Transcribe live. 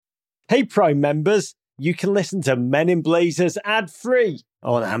Hey, Prime members, you can listen to Men in Blazers ad-free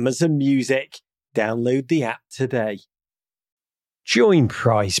on Amazon Music. Download the app today. Join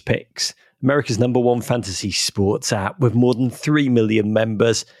Prize Picks, America's #1 fantasy sports app with more than 3 million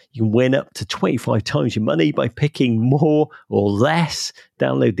members. You can win up to 25 times your money by picking more or less.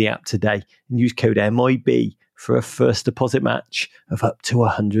 Download the app today and use code MIB for a first deposit match of up to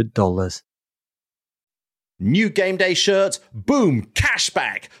 $100. New game day shirt, boom,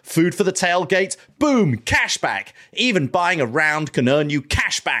 cashback. Food for the tailgate, boom, cashback. Even buying a round can earn you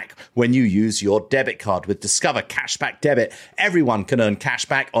cashback when you use your debit card. With Discover Cashback Debit, everyone can earn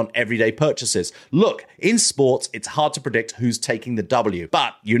cashback on everyday purchases. Look, in sports, it's hard to predict who's taking the W.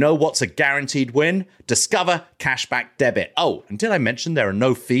 But you know what's a guaranteed win? Discover Cashback Debit. Oh, and did I mention there are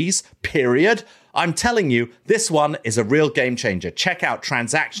no fees? Period. I'm telling you, this one is a real game changer. Check out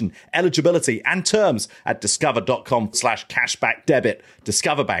transaction, eligibility, and terms at discover.com/cashbackdebit.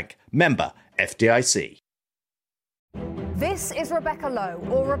 Discover Bank, member FDIC. This is Rebecca Lowe,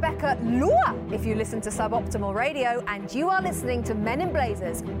 or Rebecca Lua, if you listen to Suboptimal Radio, and you are listening to Men in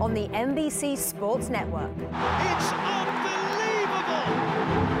Blazers on the NBC Sports Network. It's unbelievable!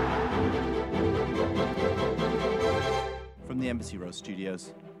 From the Embassy Row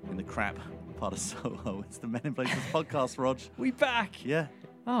Studios in the crap part of Soho, it's the Men in Blazers podcast, Rog. We back. Yeah.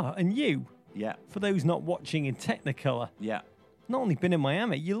 Oh, and you, Yeah. for those not watching in Technicolor, Yeah. not only been in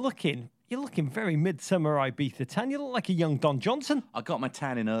Miami, you're looking very midsummer Ibiza tan. You look like a young Don Johnson. I got my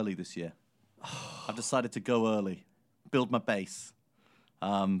tan in early this year. I've decided to go early, build my base. But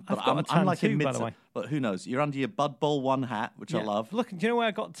I've got a tan I'm like too, in by mid. the way. But who knows? You're under your Bud Bowl 1 hat, which I Yeah. love. Look, do you know where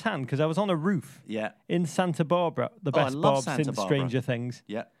I got tan? Because I was on a roof Yeah. in Santa Barbara, the Oh, I best love barb Santa since Barbara. Stranger Things.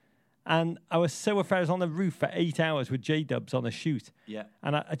 Yeah. And I was so afraid. I was on the roof for 8 hours with J-Dubs on a shoot. Yeah.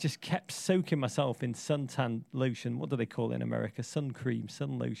 And I just kept soaking myself in suntan lotion. What do they call it in America? Sun cream,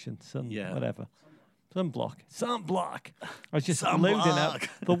 sun lotion, Yeah. whatever. Sunblock. I was just loading up.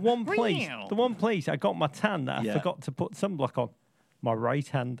 Sunblock. The one place I got my tan that I Yeah. forgot to put sunblock on. My right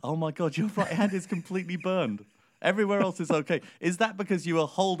hand. Oh my God, your right hand is completely burned. Everywhere else is okay. Is that because you were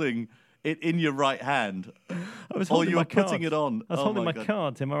holding it in your right hand? I was Or holding you my were putting cards. it on. I was Oh holding my my God.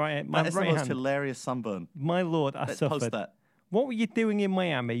 cards in my right, my That is the right most hand. hilarious sunburn. My Lord, I Let's suffered. post that. What were you doing in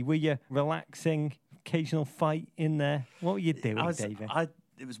Miami? Were you relaxing? Occasional fight in there? What were you doing, David?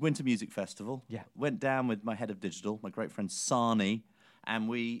 It was Winter Music Festival. Yeah. Went down with my head of digital, my great friend Sani, and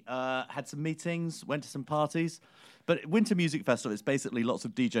we had some meetings, went to some parties. But Winter Music Festival is basically lots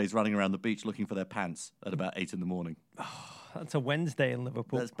of DJs running around the beach looking for their pants at about 8 a.m. That's a Wednesday in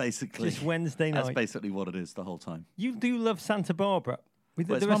Liverpool. That's basically Just Wednesday night. That's basically what it is the whole time. You do love Santa Barbara.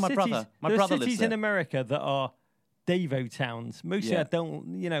 Well, it's where my brother there are lives cities in there. America that are Davo towns. Mostly, Yeah. I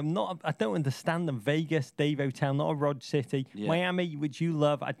don't understand them. Vegas, Davo town, not a Rod City. Yeah. Miami, which you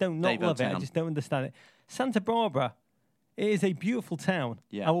love, I don't not Davo love it. I town. just don't understand it. Santa Barbara, it is a beautiful town.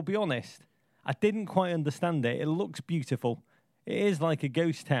 Yeah. I will be honest. I didn't quite understand it. It looks beautiful. It is like a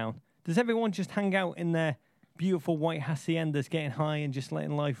ghost town. Does everyone just hang out in their beautiful white haciendas, getting high and just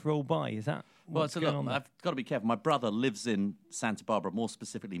letting life roll by? Is that Well, what's so going look, on there? I've got to be careful. My brother lives in Santa Barbara, more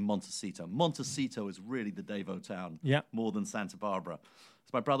specifically Montecito. Montecito is really the Davo town, Yeah. more than Santa Barbara. So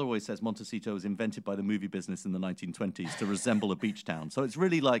my brother always says Montecito was invented by the movie business in the 1920s to resemble a beach town. So it's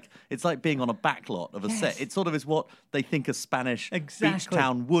really like being on a backlot of a set. It sort of is what they think a Spanish beach Exactly.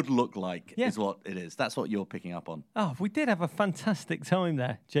 town would look like. Yeah. Is what it is. That's what you're picking up on. Oh, we did have a fantastic time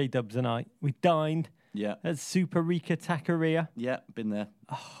there, J-Dubs and I. We dined Yeah, at Super Rica Taqueria yeah, been there.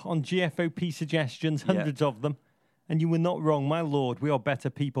 on GFOP suggestions, hundreds of them. And you were not wrong, my lord. We are better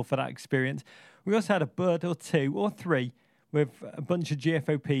people for that experience. We also had a bird or two or three with a bunch of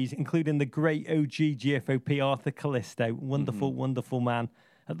GFOPs, including the great OG GFOP, Arthur Callisto. Wonderful, wonderful man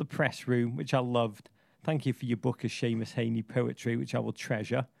at the press room, which I loved. Thank you for your book of Seamus Haney poetry, which I will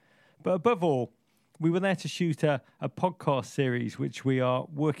treasure. But above all, we were there to shoot a podcast series, which we are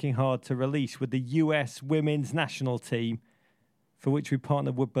working hard to release with the US women's national team, for which we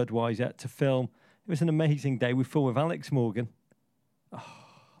partnered with Budweiser to film. It was an amazing day. We filmed with Alex Morgan,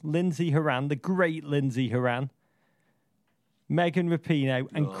 Lindsay Horan, the great Lindsay Horan, Megan Rapinoe,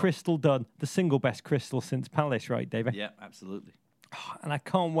 and Crystal Dunn, the single best Crystal since Palace, right, David? Yeah, absolutely. And I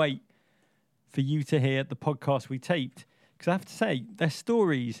can't wait for you to hear the podcast we taped, because I have to say, their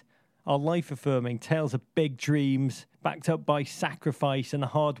stories are life-affirming, tales of big dreams, backed up by sacrifice and the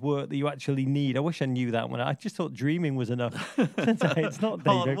hard work that you actually need. I wish I knew that one. I just thought dreaming was enough. It's not, David.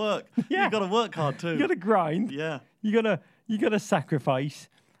 Hard work. Yeah. You've got to work hard too. You got to grind. Yeah. You got to sacrifice.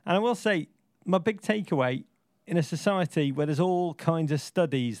 And I will say, my big takeaway in a society where there's all kinds of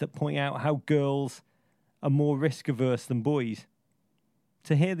studies that point out how girls are more risk averse than boys.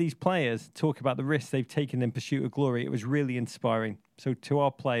 to hear these players talk about the risks they've taken in pursuit of glory, it was really inspiring. So to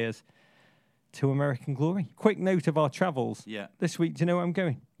our players, to American glory. Quick note of our travels. Yeah. This week, do you know where I'm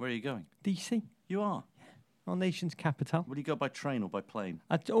going? Where are you going? DC, You are. our nation's capital. Would you go by train or by plane?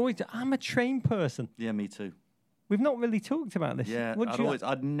 I'm a train person. Yeah, me too. We've not really talked about this. Yeah,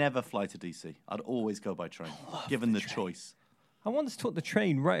 I'd never fly to DC. I'd always go by train, given the choice. I once took the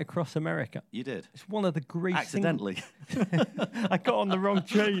train right across America. You did? It's one of the great Accidentally. I got on the wrong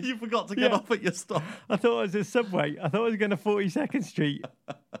train. You forgot to get off at your stop. I thought I was at Subway. I thought I was going to 42nd Street.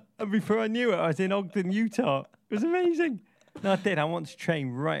 And before I knew it, I was in Ogden, Utah. It was amazing. No, I did. I once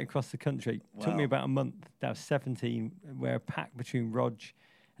trained right across the country. It took me about a month. I was 17, where a pact between Rog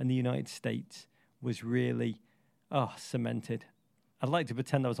and the United States was really cemented. I'd like to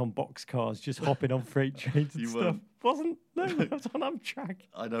pretend I was on boxcars, just hopping on freight trains and You stuff. Wasn't? No, I was on Amtrak.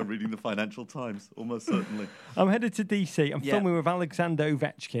 I know, reading the Financial Times, almost certainly. I'm headed to DC. I'm Yeah. filming with Alexander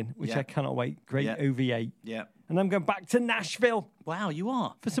Ovechkin, which Yeah. I cannot wait. Great Yeah. OVA. Yeah. And I'm going back to Nashville Wow, you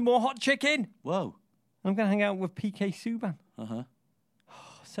are. for some more hot chicken. Whoa. I'm going to hang out with PK Subban. Uh-huh.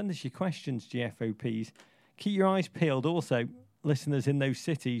 Send us your questions, GFOPs. Keep your eyes peeled also, listeners in those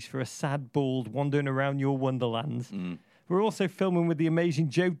cities, for a sad bald wandering around your wonderlands. We're also filming with the amazing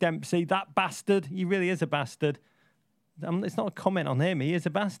Joe Dempsey, that bastard. He really is a bastard. It's not a comment on him. He is a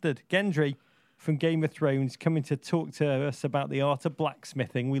bastard. Gendry from Game of Thrones coming to talk to us about the art of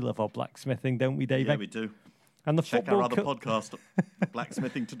blacksmithing. We love our blacksmithing, don't we, David? Yeah, we do. And the Check football our other podcast,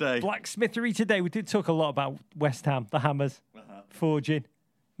 Blacksmithing Today. Blacksmithery Today. We did talk a lot about West Ham, the hammers, forging,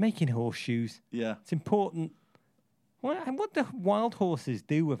 making horseshoes. Yeah. It's important. What do wild horses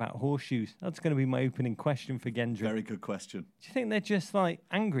do without horseshoes? That's going to be my opening question for Gendry. Very good question. Do you think they're just like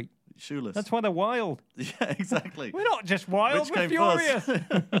angry? Shoeless. That's why they're wild. Yeah, exactly. We're not just wild, Which we're came furious. first?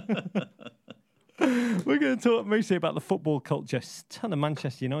 We're going to talk mostly about the football culture. A ton of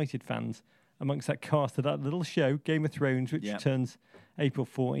Manchester United fans amongst that cast of that little show, Game of Thrones, which returns April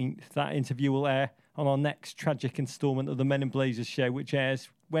 14th. That interview will air on our next tragic instalment of the Men in Blazers show, which airs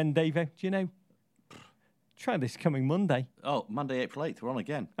when, Davo? Do you know? Try this coming Monday. Oh, Monday, April 8th. We're on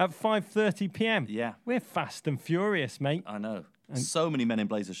again. At 5:30 p.m. Yeah. We're fast and furious, mate. I know. So many Men in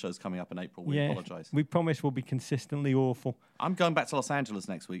Blazers shows coming up in April. We apologise. We promise we'll be consistently awful. I'm going back to Los Angeles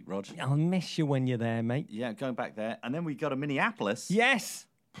next week, Rog. I'll miss you when you're there, mate. Yeah, going back there. And then we go to Minneapolis. Yes,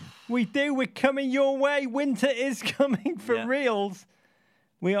 we do. We're coming your way. Winter is coming for reals.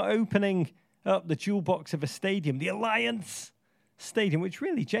 We are opening up the jewel box of a stadium, the Alliance Stadium, which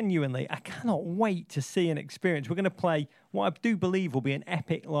really, genuinely, I cannot wait to see and experience. We're going to play what I do believe will be an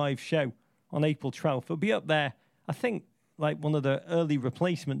epic live show on April 12th. It'll be up there, I think, like one of the early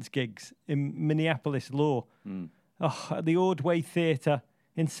Replacements gigs in Minneapolis Law. At the Ordway Theatre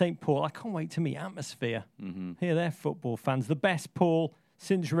in St. Paul. I can't wait to meet Atmosphere. Here, they're football fans. The best Paul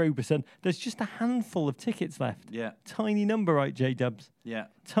since Roberson. There's just a handful of tickets left. Yeah. Tiny number, right, J-Dubs? Yeah.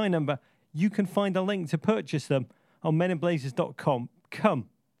 Tiny number. You can find a link to purchase them on meninblazers.com. Come,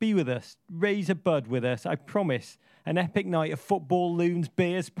 be with us, raise a bud with us. I promise. An epic night of football, loons,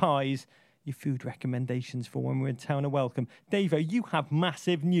 beers, pies. Your food recommendations for when we're in town are welcome. Davo, you have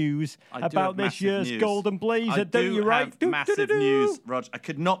massive news about this year's Golden Blazer, don't you, right? Massive news, Rog. I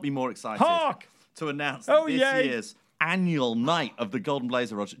could not be more excited to announce this year's annual night of the Golden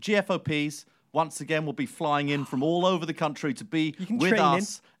Blazer, Rog. GFOPs, once again, will be flying in from all over the country to be with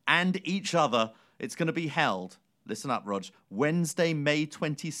us and each other. It's going to be held, listen up, Rog, Wednesday, May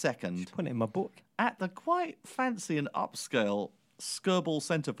 22nd. Just put it in my book. At the quite fancy and upscale Skirball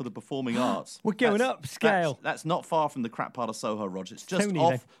Centre for the Performing Arts. We're going upscale. That's not far from the crap part of Soho, Rog. It's just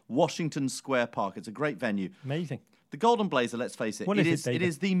off Washington Square Park. It's a great venue. Amazing. The Golden Blazer, let's face it, What is it, it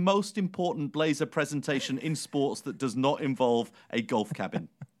is the most important Blazer presentation in sports that does not involve a golf cabin.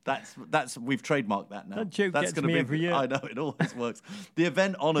 That's we've trademarked that now. That joke That's gets gonna me be, every year. I know, it always works. The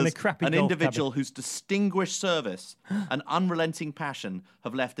event honours an individual whose distinguished service and unrelenting passion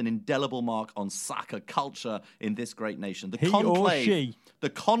have left an indelible mark on soccer culture in this great nation.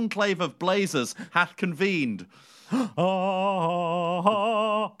 The conclave of Blazers hath convened. Been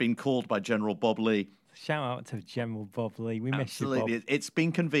called by General Bob Lee. Shout out to General Bob Lee. We miss you, Absolutely. Bob. It's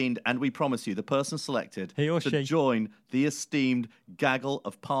been convened, and we promise you, the person selected He or to she. join the esteemed gaggle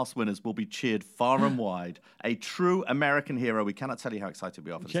of past winners will be cheered far and wide. A true American hero. We cannot tell you how excited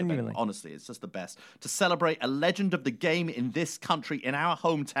we are for this Genuinely. event. Honestly, it's just the best. To celebrate a legend of the game in this country, in our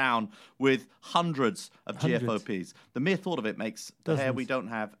hometown, with hundreds of GFOPs. The mere thought of it makes the hair we don't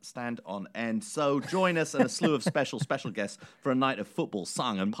have stand on end. So join us and a slew of special guests for a night of football,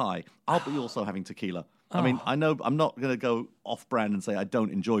 song, and pie. I'll be also having tequila. I mean, I know I'm not going to go off-brand and say I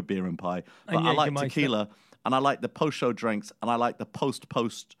don't enjoy beer and pie, but I like tequila. and I like the post-show drinks, and I like the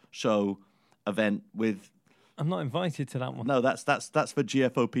post-show event with... I'm not invited to that one. No, that's for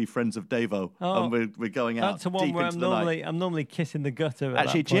GFOP Friends of Davo, and we're going out. That's the one deep where into the night. I'm normally kissing the gutter.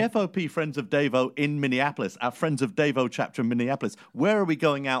 Actually, at that point. GFOP Friends of Davo in Minneapolis, our Friends of Davo chapter in Minneapolis. Where are we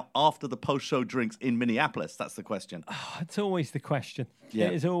going out after the post-show drinks in Minneapolis? That's the question. It's always the question. Yeah.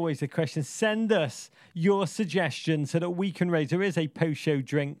 It is always the question. Send us your suggestions so that we can raise. There is a post-show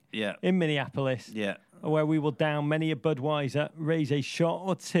drink in Minneapolis. Yeah. Where we will down many a Budweiser, raise a shot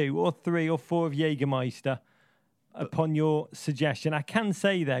or 2 or 3 or 4 of Jägermeister upon your suggestion. I can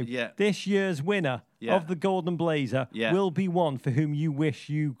say, though, this year's winner of the Golden Blazer will be one for whom you wish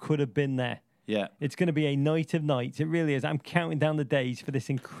you could have been there. Yeah. It's going to be a night of nights. It really is. I'm counting down the days for this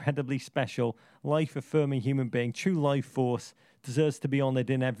incredibly special, life-affirming human being. True life force, deserves to be honoured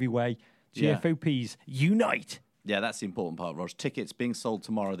in every way. GFOPs, unite! Yeah, that's the important part, Rog. Tickets being sold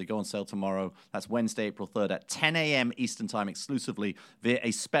tomorrow. They go on sale tomorrow. That's Wednesday, April 3rd at 10 a.m. Eastern Time exclusively via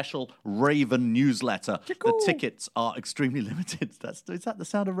a special Raven newsletter. The tickets are extremely limited. Is that the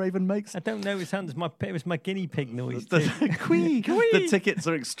sound a Raven makes? I don't know. It was my guinea pig noise. Quee. The tickets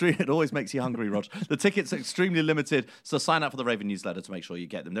are extreme. It always makes you hungry, Rog. The tickets are extremely limited, so sign up for the Raven newsletter to make sure you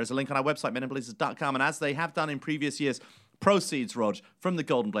get them. There's a link on our website, menandblazers.com, and as they have done in previous years, proceeds, Rog, from the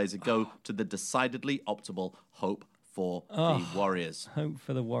Golden Blazer go to the decidedly optimal Hope for the Warriors. Hope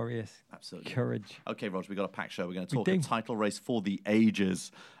for the Warriors. Absolutely. Courage. Okay, Rog, we've got a packed show. We're going to talk a title race for the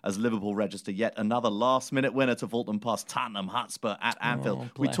ages as Liverpool register yet another last-minute winner to vault them past Tottenham Hotspur at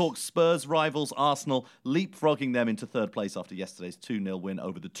Anfield. We talk Spurs rivals Arsenal, leapfrogging them into third place after yesterday's 2-0 win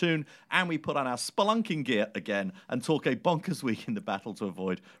over the Toon. And we put on our spelunking gear again and talk a bonkers week in the battle to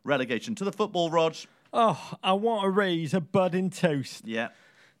avoid relegation. To the football, Rog. Oh, I want to raise a bud and toast. Yeah.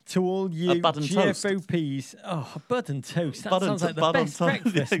 To all you GFOPs. Oh, a bud and toast. That sounds like the best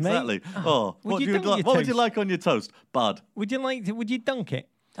breakfast, exactly. mate. What would you like on your toast? Bud. Would you dunk it?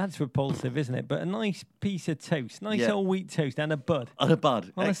 That's repulsive, isn't it? But a nice piece of toast, nice old wheat toast and a bud. And a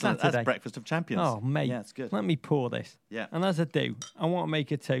bud. On Excellent. a Saturday. That's breakfast of champions. Oh, mate. Yeah, it's good. Let me pour this. Yeah. And as I do, I want to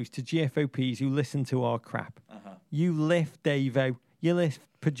make a toast to GFOPs who listen to our crap. You lift Davo. You lift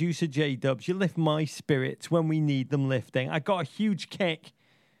producer J-Dubs. You lift my spirits when we need them lifting. I got a huge kick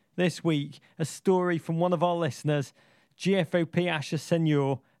this week. A story from one of our listeners, GFOP Asher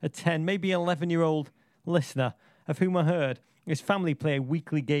Senor, a 10, maybe 11-year-old listener, of whom I heard his family play a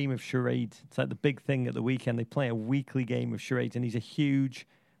weekly game of charades. It's like the big thing at the weekend. They play a weekly game of charades, and he's a huge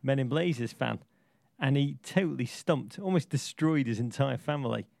Men in Blazers fan. And he totally stumped, almost destroyed his entire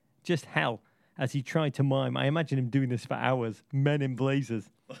family. Just hell. As he tried to mime, I imagine him doing this for hours, Men in Blazers,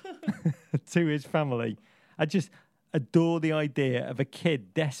 to his family. I just adore the idea of a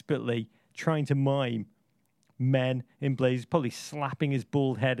kid desperately trying to mime Men in Blazers, probably slapping his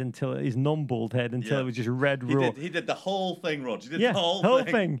bald head until his non-bald head until it was just red raw. He did the whole thing, Rog. He did the whole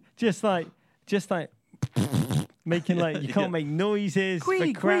thing. Just like making like you can't make noises.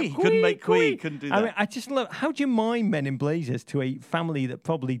 Quee. Couldn't make quee. Couldn't do that. I mean, I just love. How do you mime Men in Blazers to a family that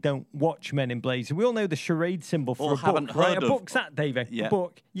probably don't watch Men in Blazers? We all know the charade symbol for a book, right? A book's that, David. Yeah. A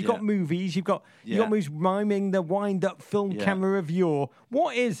book. You got movies. You got movies miming the wind-up film camera of yore.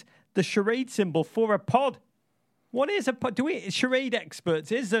 What is the charade symbol for a pod? What is a pod? Charade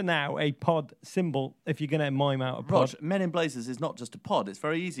experts, is there now a pod symbol if you're going to mime out a pod? Rog, Men in Blazers is not just a pod. It's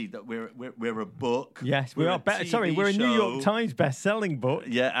very easy that we're a book. Yes, we are. We're a New York Times best-selling book.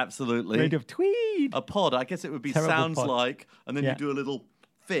 Yeah, absolutely. Made of tweed. A pod, I guess it would be Terrible sounds pod. like, and then you do a little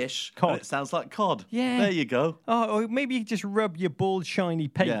fish, Cod. and it sounds like cod. Yeah. There you go. Oh, or maybe you just rub your bald, shiny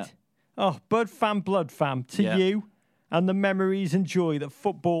pate. Yeah. Oh, Bud Fam, Blood Fam, to you and the memories and joy that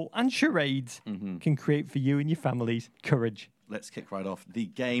football and charades can create for you and your families. Courage. Let's kick right off. The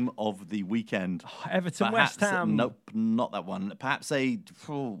game of the weekend. Everton, West Ham. Nope, not that one. Perhaps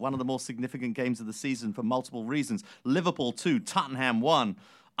one of the more significant games of the season for multiple reasons. Liverpool 2, Tottenham 1.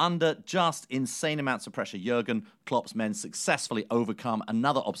 Under just insane amounts of pressure, Jurgen Klopp's men successfully overcome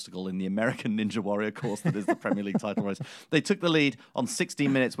another obstacle in the American Ninja Warrior course that is the Premier League title race. They took the lead on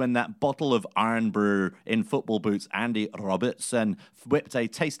 16 minutes when that bottle of Iron Brew in football boots, Andy Robertson, whipped a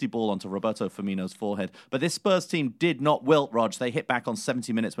tasty ball onto Roberto Firmino's forehead. But this Spurs team did not wilt, Rog. They hit back on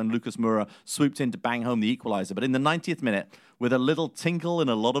 70 minutes when Lucas Moura swooped in to bang home the equaliser. But in the 90th minute, with a little tinkle in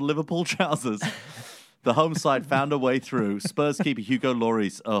a lot of Liverpool trousers, the home side found a way through. Spurs keeper Hugo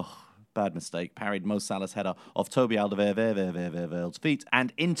Lloris, bad mistake, parried Mo Salah's header off Toby Alderweireld's feet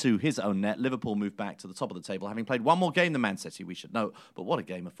and into his own net. Liverpool moved back to the top of the table, having played one more game than Man City, we should note. But what a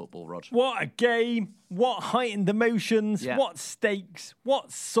game of football, Rog. What a game. What heightened emotions. Yeah. What stakes.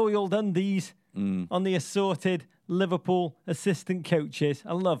 What soiled undies on the assorted Liverpool assistant coaches.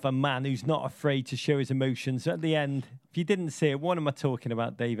 I love a man who's not afraid to show his emotions. At the end, if you didn't see it, what am I talking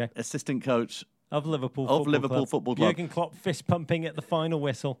about, David? Assistant coach Of Liverpool Football Club. Jurgen Klopp fist pumping at the final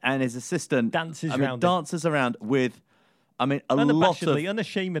whistle. And his assistant Dances around him. dances around with, a lot of...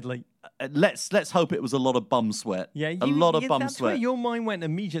 Unashamedly. Let's hope it was a lot of bum sweat. Yeah, a lot of bum that's sweat. where your mind went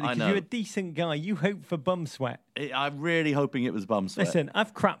immediately I because know. you're a decent guy. You hope for bum sweat. I'm really hoping it was bum sweat. Listen,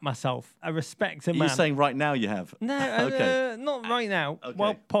 I've crapped myself. I respect a Are man. you saying right now you have? No, Okay. not right now. Okay.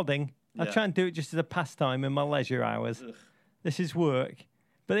 While podding, I Yeah. try and do it just as a pastime in my leisure hours. This is work.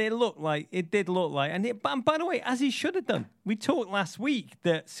 But it did look like, and by the way, as he should have done. We talked last week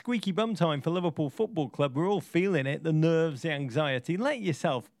that squeaky bum time for Liverpool Football Club. We're all feeling it, the nerves, the anxiety. Let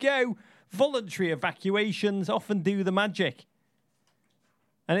yourself go. Voluntary evacuations often do the magic.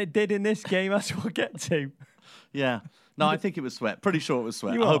 And it did in this game, as we'll get to. Yeah. No, I think it was sweat. Pretty sure it was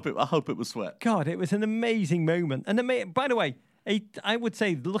sweat. You I are? hope it was sweat. God, it was an amazing moment. And by the way, I would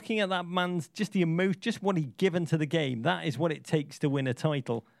say looking at that man's just the emotion, just what he'd given to the game, that is what it takes to win a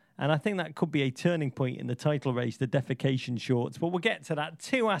title. And I think that could be a turning point in the title race, the defecation shorts. But we'll get to that.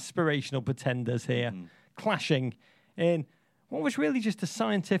 Two aspirational pretenders here clashing in what was really just a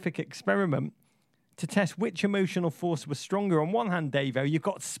scientific experiment to test which emotional force was stronger. On one hand, Davo, you've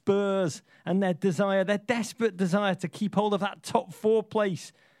got Spurs and their desperate desire to keep hold of that top 4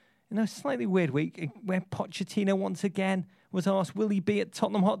 place. In a slightly weird week where Pochettino once again was asked, will he be at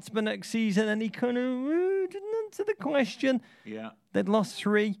Tottenham Hotspur next season? And he kind of didn't answer the question. Yeah. They'd lost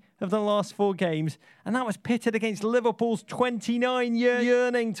 3 of the last 4 games. And that was pitted against Liverpool's 29-year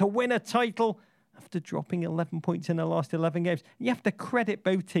yearning to win a title after dropping 11 points in the last 11 games. You have to credit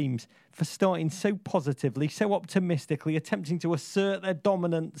both teams for starting so positively, so optimistically, attempting to assert their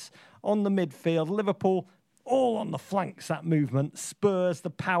dominance on the midfield. Liverpool all on the flanks, that movement. Spurs, the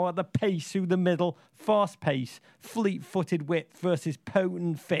power, the pace through the middle, fast pace, fleet-footed width versus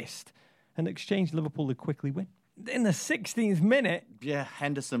potent fist. And exchange, Liverpool would quickly win. In the 16th minute... Yeah,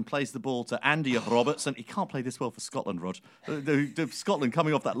 Henderson plays the ball to Andy Robertson. He can't play this well for Scotland, Rog. Scotland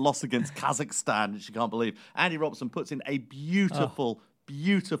coming off that loss against Kazakhstan, which you can't believe. Andy Robertson puts in a beautiful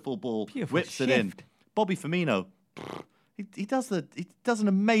ball, Beautiful whips it in. shift. Bobby Firmino... He does an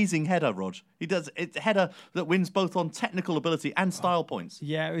amazing header, Rog. It's a header that wins both on technical ability and style points.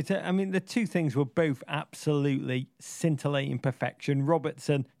 Yeah, the two things were both absolutely scintillating perfection.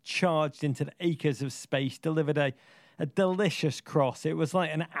 Robertson charged into the acres of space, delivered a delicious cross. It was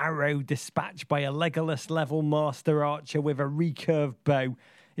like an arrow dispatched by a Legolas-level master archer with a recurved bow.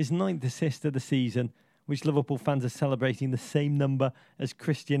 His 9th assist of the season, which Liverpool fans are celebrating the same number as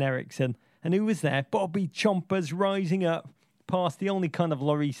Christian Eriksen. And who was there? Bobby Chompers rising up past the only kind of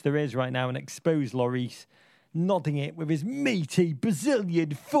Lloris there is right now, an exposed Lloris, nodding it with his meaty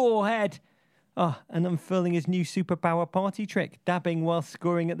Brazilian forehead. And unfurling his new superpower party trick, dabbing while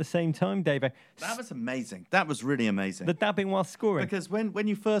scoring at the same time, David. That was amazing. That was really amazing. The dabbing while scoring. Because when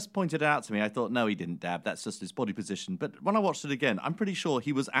you first pointed it out to me, I thought, no, he didn't dab. That's just his body position. But when I watched it again, I'm pretty sure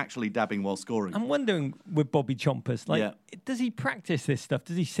he was actually dabbing while scoring. I'm wondering with Bobby Chompers, does he practice this stuff?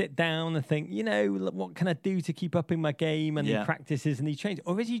 Does he sit down and think, what can I do to keep up in my game? And he practices and he changes.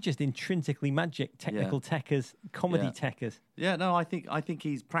 Or is he just intrinsically magic, technical techers, comedy techers? Yeah, no, I think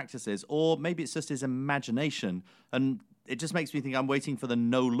he practices. Or maybe it's just his imagination. And it just makes me think I'm waiting for the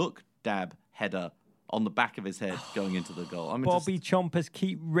no-look dab header on the back of his head going into the goal. Bobby Chompers,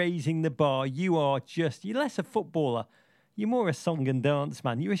 keep raising the bar. You're less a footballer. You're more a song and dance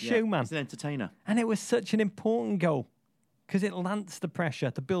man. You're a showman. He's an entertainer. And it was such an important goal because it lanced the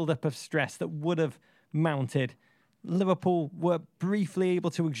pressure, the build-up of stress that would have mounted. Liverpool were briefly able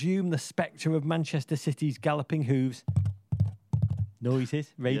to exhume the spectre of Manchester City's galloping hooves.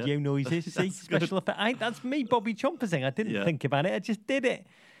 Noises, radio noises. See, special effect. That's me, Bobby Chompers. I didn't think about it. I just did it.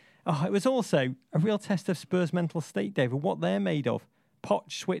 It was also a real test of Spurs' mental state, David, what they're made of.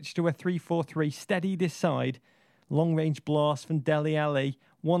 Poch switched to a 3-4-3, steadied his side. Long-range blast from Dele Alli.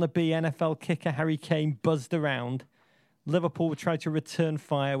 Wannabe NFL kicker Harry Kane buzzed around. Liverpool would try to return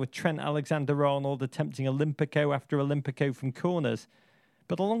fire with Trent Alexander-Arnold attempting Olympico after Olympico from corners.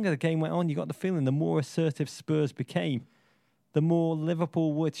 But the longer the game went on, you got the feeling the more assertive Spurs became. The more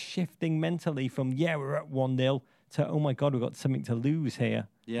Liverpool were shifting mentally from, we're at 1-0, to, oh my God, we've got something to lose here.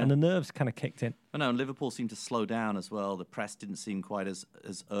 Yeah. And the nerves kind of kicked in. Oh, no, and Liverpool seemed to slow down as well. The press didn't seem quite as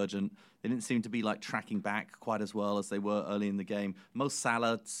urgent. They didn't seem to be like tracking back quite as well as they were early in the game. Mo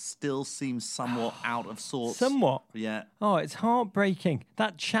Salah still seems somewhat out of sorts. Somewhat. Yeah. Oh, it's heartbreaking.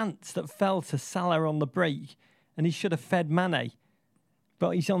 That chance that fell to Salah on the break, and he should have fed Mane.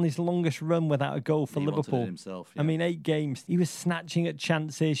 But he's on his longest run without a goal for He wanted Liverpool. it himself, I yeah. mean, 8 games. He was snatching at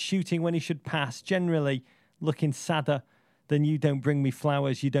chances, shooting when he should pass, generally looking sadder than you don't bring me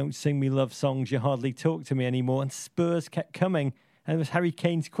flowers, you don't sing me love songs, you hardly talk to me anymore. And Spurs kept coming. And it was Harry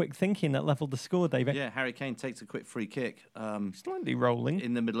Kane's quick thinking that levelled the score, David. Yeah, Harry Kane takes a quick free kick. Slightly rolling.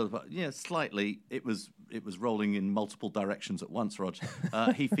 In the middle of the... Yeah, slightly. It was rolling in multiple directions at once, Rog.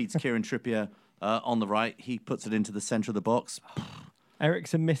 He feeds Kieran Trippier on the right. He puts it into the centre of the box.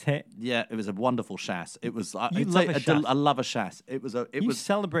 Ericsson mishit. Yeah, it was a wonderful shas. It was... You love a shas. I love a shas. You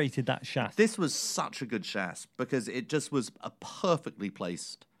celebrated that shas. This was such a good shas because it just was a perfectly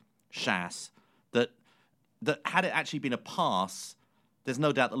placed shas that had it actually been a pass, there's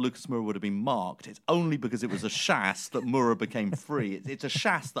no doubt that Lucas Moura would have been marked. It's only because it was a shas that Moura became free. It's a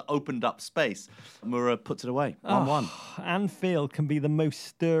shas that opened up space. Moura puts it away. 1-1. Anfield can be the most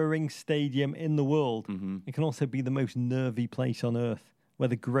stirring stadium in the world. Mm-hmm. It can also be the most nervy place on earth, where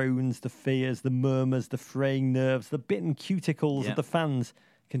the groans, the fears, the murmurs, the fraying nerves, the bitten cuticles of the fans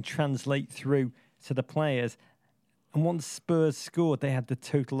can translate through to the players. And once Spurs scored, they had the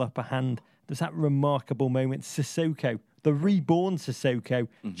total upper hand. There's that remarkable moment, Sissoko, the reborn Sissoko,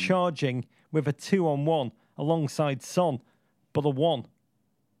 charging with a 2-on-1 alongside Son. But the one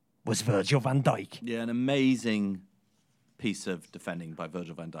was Virgil van Dijk. Yeah, an amazing piece of defending by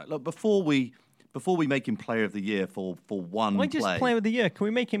Virgil van Dijk. Look, before we make him Player of the Year for one Why just play, Player of the Year? Can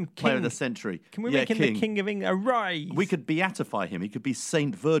we make him King? Player of the Century. Can we make him the King of England? Arise! We could beatify him. He could be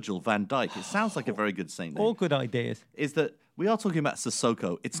Saint Virgil van Dijk. It sounds like a very good saint name. All good ideas. Is that we are talking about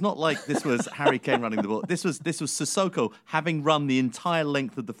Sissoko. It's not like this was Harry Kane running the ball. This was Sissoko having run the entire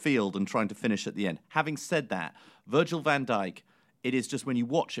length of the field and trying to finish at the end. Having said that, Virgil van Dijk, it is just when you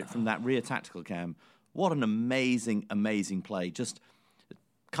watch it from that rear tactical cam, what an amazing, amazing play. Just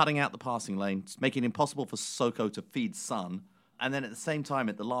cutting out the passing lane, making it impossible for Sissoko to feed Son, and then at the same time,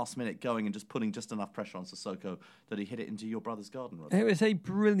 at the last minute, going and just putting just enough pressure on Sissoko that he hit it into your brother's garden. Rod. It was a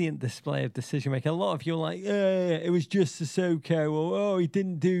brilliant display of decision making. A lot of you are like, it was just Sissoko, or oh, he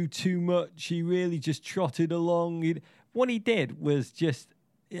didn't do too much. He really just trotted along. What he did was just,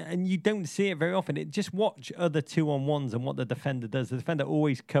 and you don't see it very often, just watch other 2-on-1s and what the defender does. The defender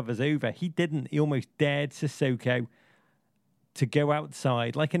always covers over. He didn't. He almost dared Sissoko to go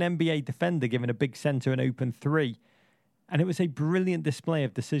outside, like an NBA defender giving a big centre an open 3. And it was a brilliant display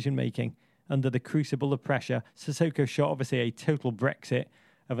of decision-making under the crucible of pressure. Sissoko shot, obviously, a total Brexit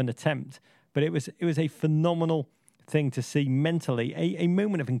of an attempt. But it was a phenomenal thing to see mentally, a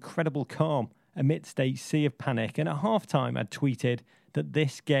moment of incredible calm amidst a sea of panic. And at halftime, I tweeted that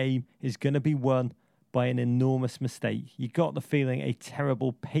this game is going to be won by an enormous mistake. You got the feeling a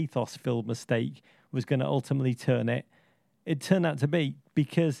terrible pathos-filled mistake was going to ultimately turn it. It turned out to be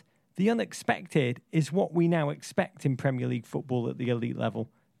because the unexpected is what we now expect in Premier League football at the elite level.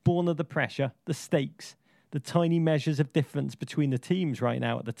 Born of the pressure, the stakes, the tiny measures of difference between the teams right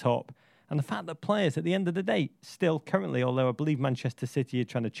now at the top, and the fact that players at the end of the day, still currently, although I believe Manchester City are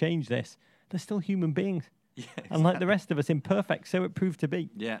trying to change this, they're still human beings. Yeah, exactly. And like the rest of us, imperfect, so it proved to be.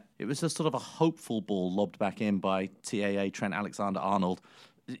 Yeah, it was a sort of a hopeful ball lobbed back in by TAA, Trent Alexander-Arnold.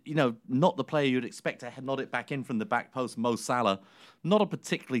 You know, not the player you'd expect to nod it back in from the back post, Mo Salah. Not a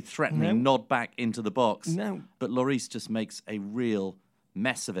particularly threatening nod back into the box. No. But Lloris just makes a real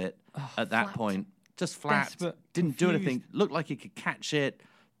mess of it at that point. Just flat. Didn't do anything. Looked like he could catch it.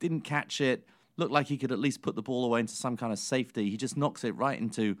 Didn't catch it. Looked like he could at least put the ball away into some kind of safety. He just knocks it right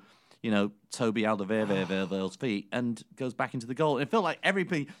into, Toby Alderweireld's feet and goes back into the goal. And it felt like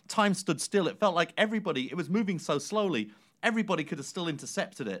everybody, time stood still. It felt like everybody, it was moving so slowly, everybody could have still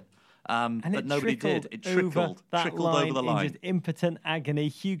intercepted it. But nobody did. It trickled over the line. In just impotent agony.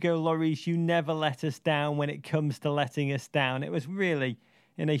 Hugo Lloris, you never let us down when it comes to letting us down. It was really,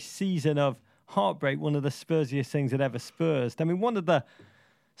 in a season of heartbreak, one of the Spursiest things that ever Spursed. I mean, one of the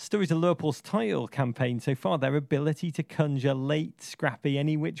stories of Liverpool's title campaign so far, their ability to conjure late, scrappy,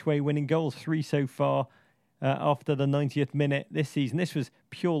 any which way winning goals, 3 so far after the 90th minute this season. This was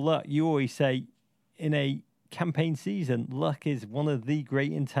pure luck. You always say in a campaign season, luck is one of the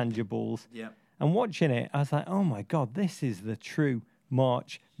great intangibles. Yeah. And watching it, I was like, oh my God, this is the true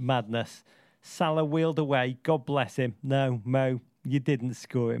March madness. Salah wheeled away. God bless him. No, Mo, you didn't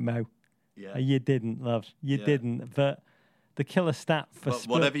score it, Mo. Yeah. You didn't, love. You didn't. But the killer stat for Spurs.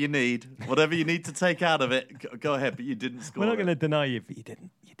 Whatever you need to take out of it, go ahead. But you didn't score. We're not going to deny you, but you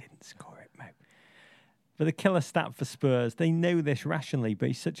didn't score it, Mo. But the killer stat for Spurs, they know this rationally, but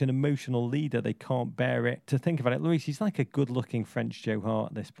he's such an emotional leader, they can't bear it. To think about it, Luis, he's like a good-looking French Joe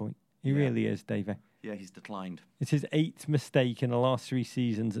Hart at this point. He really is, David. Yeah, he's declined. It's his 8th mistake in the last 3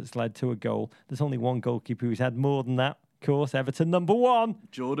 seasons that's led to a goal. There's only one goalkeeper who's had more than that. Of course, Everton number 1.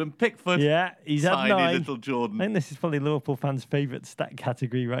 Jordan Pickford. Yeah, he's had 9. Tiny little Jordan. I think this is probably Liverpool fans' favourite stat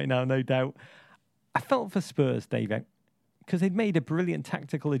category right now, no doubt. I felt for Spurs, David, because they'd made a brilliant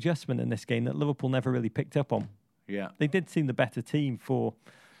tactical adjustment in this game that Liverpool never really picked up on. Yeah. They did seem the better team for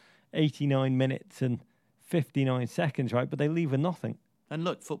 89 minutes and 59 seconds, right? But they leave with nothing. And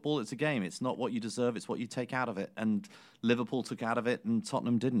look, football, it's a game. It's not what you deserve, it's what you take out of it. And Liverpool took out of it and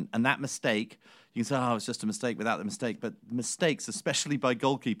Tottenham didn't. And that mistake, you can say, oh, it's just a mistake without the mistake. But mistakes, especially by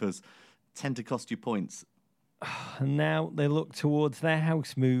goalkeepers, tend to cost you points. And now they look towards their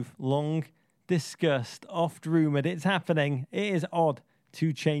house move. Long discussed, oft-rumoured. It's happening. It is odd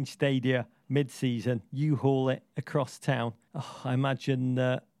to change stadia mid-season. You haul it across town. Oh, I imagine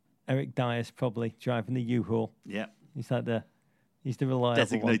Eric Dyer's probably driving the U-Haul. Yeah. He's the reliable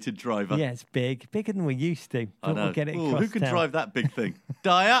designated driver. Yeah, it's big. Bigger than we're used to. I know. We'll get it across who can town. drive that big thing?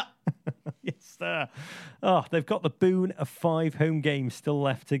 Dyer! Yes, sir. Oh, they've got the boon of 5 home games still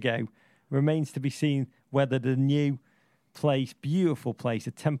left to go. Remains to be seen whether the new place, beautiful place,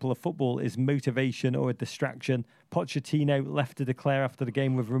 a temple of football, is motivation or a distraction. Pochettino left to declare after the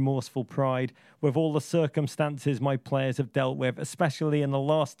game with remorseful pride, with all the circumstances my players have dealt with, especially in the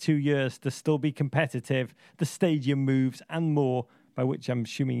last 2 years, to still be competitive, the stadium moves and more, by which I'm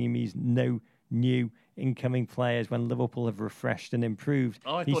assuming he means no new incoming players when Liverpool have refreshed and improved.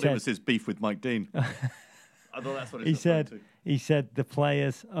 Oh, I thought it was his beef with Mike Dean. I thought that's what he said the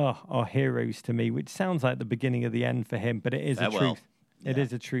players are heroes to me, which sounds like the beginning of the end for him, but it is a truth. It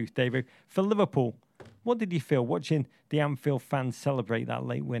is a truth, David. For Liverpool, what did you feel watching the Anfield fans celebrate that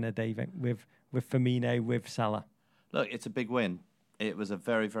late winner, David, with Firmino, with Salah? Look, it's a big win. It was a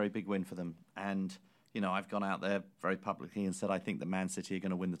very, very big win for them. And, you know, I've gone out there very publicly and said I think that Man City are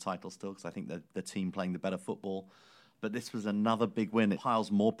going to win the title still because I think that the team playing the better football. But this was another big win. It piles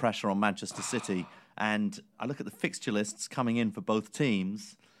more pressure on Manchester City. And I look at the fixture lists coming in for both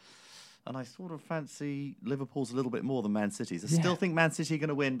teams, and I sort of fancy Liverpool's a little bit more than Man City's. I still think Man City are going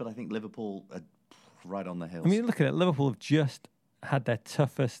to win, but I think Liverpool are right on the heels. I mean, look at it. Liverpool have just had their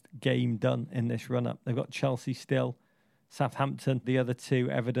toughest game done in this run-up. They've got Chelsea still, Southampton, the other two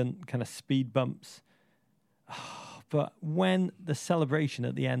evident kind of speed bumps. But when the celebration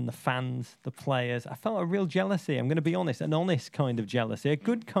at the end, the fans, the players, I felt a real jealousy. I'm going to be honest, an honest kind of jealousy, a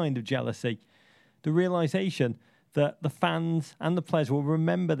good kind of jealousy. The realisation that the fans and the players will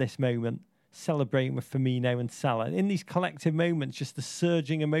remember this moment, celebrating with Firmino and Salah. In these collective moments, just the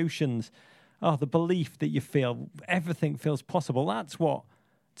surging emotions, the belief that you feel, everything feels possible. That's what,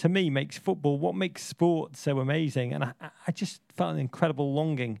 to me, makes football, what makes sport so amazing. And I just felt an incredible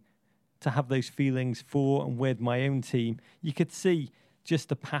longing to have those feelings for and with my own team. You could see just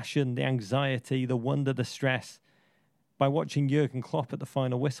the passion, the anxiety, the wonder, the stress by watching Jurgen Klopp at the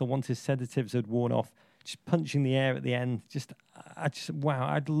final whistle once his sedatives had worn off, just punching the air at the end. Wow,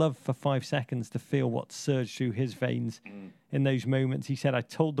 I'd love for 5 seconds to feel what surged through his veins in those moments. He said, I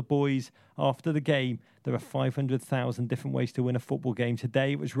told the boys after the game, there are 500,000 different ways to win a football game.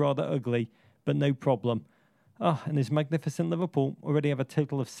 Today it was rather ugly, but no problem. And his magnificent Liverpool already have a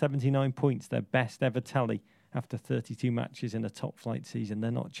total of 79 points, their best ever tally after 32 matches in a top-flight season. They're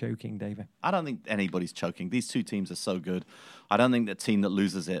not choking, David. I don't think anybody's choking. These two teams are so good. I don't think the team that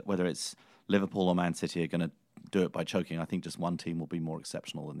loses it, whether it's Liverpool or Man City, are going to do it by choking. I think just one team will be more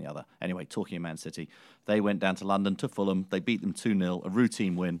exceptional than the other. Anyway, talking of Man City, they went down to London to Fulham. They beat them 2-0, a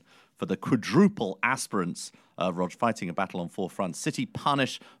routine win for the quadruple aspirants, Rog, fighting a battle on 4 fronts. City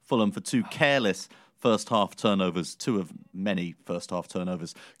punish Fulham for 2 careless first-half turnovers, 2 of many first-half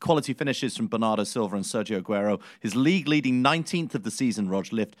turnovers. Quality finishes from Bernardo Silva and Sergio Aguero. His league-leading 19th of the season,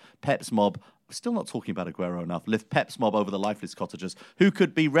 Rog, lift Pep's mob. We're still not talking about Aguero enough. Lift Pep's mob over the lifeless cottagers, who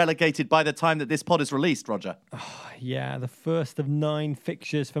could be relegated by the time that this pod is released, Roger. Yeah, the first of 9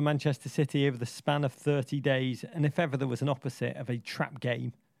 fixtures for Manchester City over the span of 30 days. And if ever there was an opposite of a trap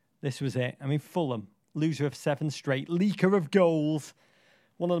game, this was it. I mean, Fulham, loser of 7 straight, leaker of goals.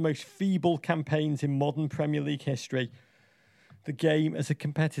 One of the most feeble campaigns in modern Premier League history. The game, as a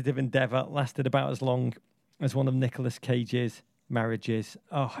competitive endeavour, lasted about as long as one of Nicolas Cage's marriages.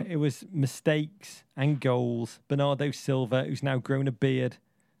 It was mistakes and goals. Bernardo Silva, who's now grown a beard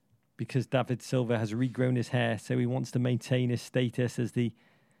because David Silva has regrown his hair, so he wants to maintain his status as the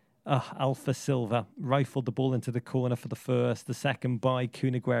Alpha Silva rifled the ball into the corner for the first. The second by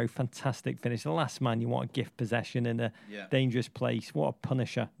Kun Aguero, fantastic finish. The last man, you want a gift possession in a dangerous place. What a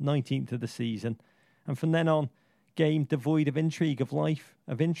punisher. 19th of the season. And from then on, game devoid of intrigue, of life,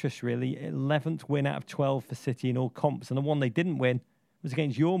 of interest, really. 11th win out of 12 for City in all comps. And the one they didn't win was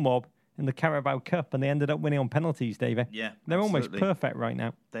against your mob in the Carabao Cup, and they ended up winning on penalties, Davey. Yeah, they're absolutely. almost perfect right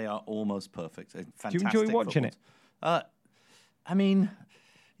now. They are almost perfect. Fantastic. Do you enjoy watching it? I mean,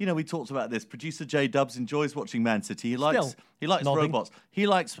 you know, we talked about this. Producer J Dubs enjoys watching Man City. He likes nodding. robots. He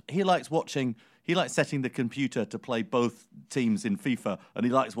likes watching. He likes setting the computer to play both teams in FIFA, and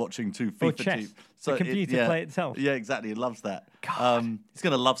he likes watching two FIFA chess. teams. The computer play itself. Yeah, exactly. He loves that. He's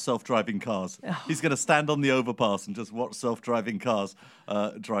going to love self-driving cars. He's going to stand on the overpass and just watch self-driving cars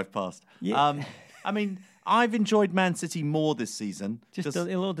drive past. Yeah. I mean, I've enjoyed Man City more this season. Just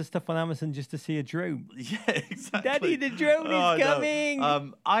a lot of stuff on Amazon just to see a drone. Yeah, exactly. Daddy, the drone is coming.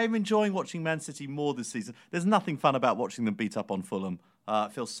 I'm enjoying watching Man City more this season. There's nothing fun about watching them beat up on Fulham.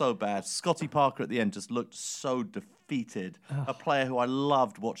 It feels so bad. Scotty Parker at the end just looked so defeated. A player who I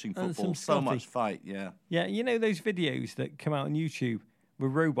loved watching football. So much fight, yeah. Yeah, you know those videos that come out on YouTube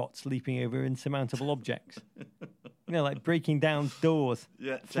with robots leaping over insurmountable objects? You know, like breaking down doors.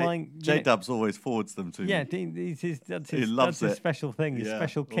 Yeah, flying. J-Dubs always forwards them to me. Yeah, that's his special thing, his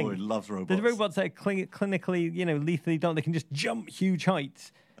special king. Oh, he loves robots. There's robots that are clinically, lethally done. They can just jump huge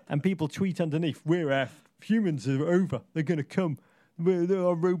heights, and people tweet underneath, "We're humans are over. They're going to come.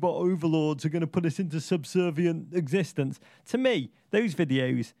 Our robot overlords are going to put us into subservient existence." To me, those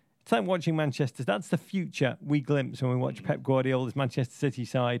videos, it's like watching Manchester. That's the future we glimpse when we watch Pep Guardiola's Manchester City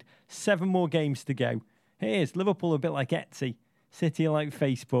side. 7 more games to go. Here's Liverpool a bit like Etsy. City are like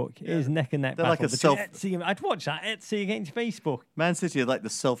Facebook. Here's neck and neck They're battle. like Etsy. I'd watch that, Etsy against Facebook. Man City are like the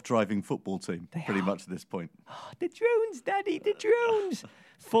self-driving football team, pretty much at this point. Oh, the drones, Daddy, the drones.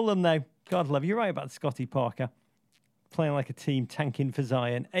 Fulham, though. God love you. You're right about Scotty Parker. Playing like a team, tanking for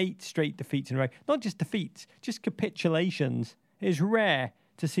Zion. 8 straight defeats in a row. Not just defeats, just capitulations. It is rare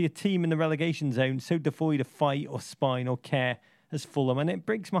to see a team in the relegation zone so devoid of fight or spine or care as Fulham. And it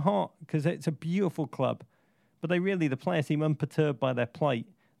breaks my heart because it's a beautiful club. But the players seem unperturbed by their plight.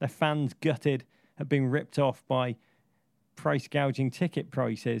 Their fans gutted at being ripped off by price gouging ticket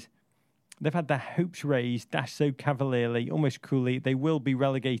prices. They've had their hopes raised, dashed so cavalierly, almost cruelly. They will be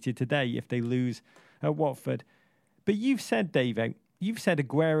relegated today if they lose at Watford. But you've said, Davo,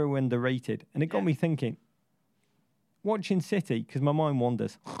 Aguero underrated. And it got me thinking, watching City, because my mind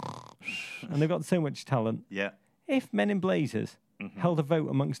wanders, and they've got so much talent. Yeah. If Men in Blazers held a vote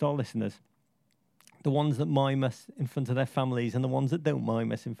amongst our listeners, the ones that mime us in front of their families and the ones that don't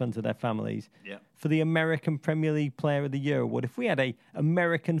mime us in front of their families, for the American Premier League Player of the Year award, if we had a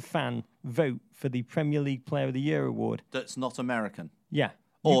American fan vote for the Premier League Player of the Year award. That's not American. Yeah.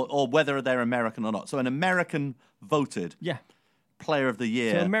 Or whether they're American or not. So an American voted Player of the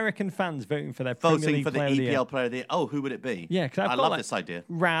Year. So American fans voting for their Premier League Player of the Year. Player of the Year. Oh, who would it be? Yeah, because I love this idea.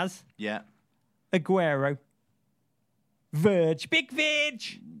 Raz. Yeah. Aguero. Verge. Big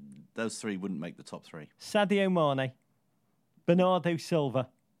Verge. Those 3 wouldn't make the top 3. Sadio Mane. Bernardo Silva.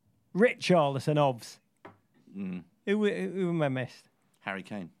 Richarlison Ovs. Who am I missed? Harry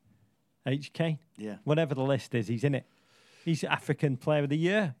Kane. HK? Yeah. Whatever the list is, he's in it. He's African Player of the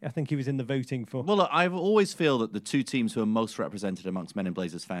Year. I think he was in the voting for. Well, look, I always feel that the 2 teams who are most represented amongst Men in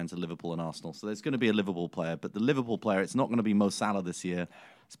Blazers fans are Liverpool and Arsenal. So there's going to be a Liverpool player, but the Liverpool player, it's not going to be Mo Salah this year.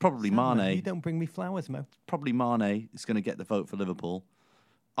 It's probably Mane. You don't bring me flowers, Mo. Probably Mane is going to get the vote for Liverpool.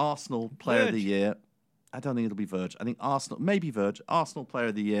 Arsenal Player of the Year. I don't think it'll be Verge. I think Arsenal, maybe Verge. Arsenal Player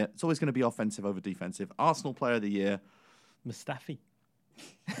of the Year. It's always going to be offensive over defensive. Arsenal Player of the Year. Mustafi.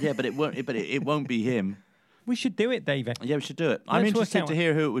 Yeah, but it won't. But it won't be him. We should do it, David. Yeah, we should do it. I'm interested to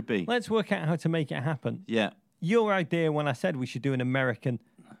hear who it would be. Let's work out how to make it happen. Yeah. Your idea when I said we should do an American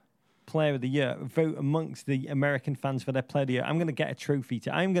Player of the Year, vote amongst the American fans for their Player of the Year. I'm going to get a trophy.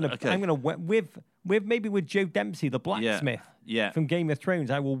 I'm going to with Joe Dempsey, the blacksmith from Game of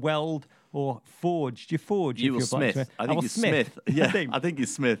Thrones. I will weld or forge. Do you forge? You will smith. I think you're Smith. Yeah, I think you're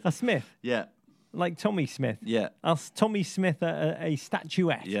Smith. A smith. Yeah. Like Tommy Smith. Yeah. Tommy Smith a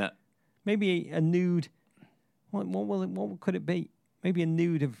statuette. Yeah. Maybe a nude. What could it be? Maybe a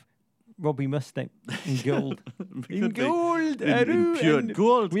nude of Robbie Musty in gold. in gold. In pure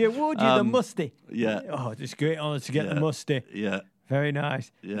gold. We award you the Musty. Yeah. Oh, it's great honour to get the Musty. Yeah. Very nice.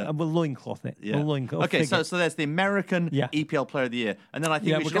 Yeah. And we'll loincloth it. Yeah. We'll loincloth. Okay, so there's the American EPL Player of the Year. And then I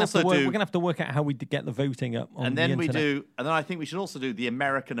think we should also do... We're going to have to work out how we get the voting up on the internet. And then I think we should also do the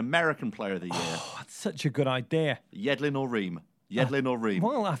American Player of the Year. Oh, that's such a good idea. Yedlin or Ream. Yedlin or Ream.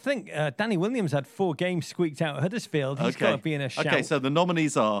 Well, I think Danny Williams had 4 games squeaked out at Huddersfield. He's got to be in a shout. Okay, so the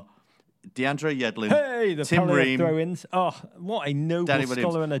nominees are DeAndre Yedlin, Hey, the Tim Ream, throw-ins. Oh, what a noble Danny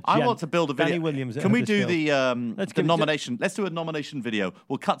scholar Williams. and a gent. I want to build a video. Danny Williams. Can we do the give it nomination? Let's do a nomination video.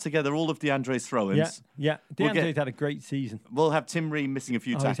 We'll cut together all of DeAndre's throw-ins. Yeah. DeAndre's had a great season. We'll have Tim Ream missing a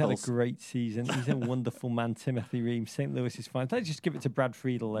few tackles. He's had a great season. He's a wonderful man, Timothy Ream. St. Louis is fine. Let's just give it to Brad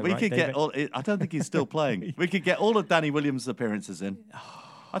Friedel, though, We right, could David? get all. I don't think he's still playing. We could get all of Danny Williams' appearances in.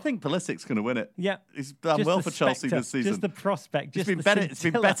 I think Pulisic's going to win it. Yeah. He's done Just well the for Chelsea spectre, this season. Just the prospect. It's Just been the better. It's been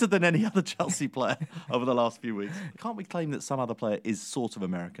scintilla. better than any other Chelsea player over the last few weeks. Can't we claim that some other player is sort of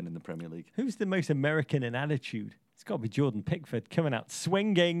American in the Premier League? Who's the most American in attitude? It's got to be Jordan Pickford coming out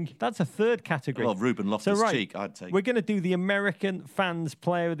swinging. That's a third category. Well, Ruben Loftus-Cheek, I'd take. We're going to do the American Fans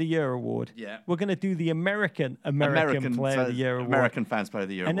Player of the Year award. Yeah. We're going to do the American Player of the Year award. American Fans Player of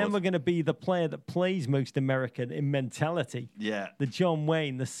the Year And then award. we're going to be the player that plays most American in mentality. Yeah. The John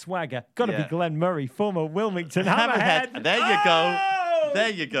Wayne, the swagger. Got to Yeah. be Glenn Murray, former Wilmington Hammerhead. Hammerhead. There you go. Oh! There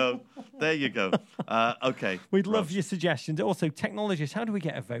you go. There you go. Okay. We'd love Ross. your suggestions. Also, technologists, how do we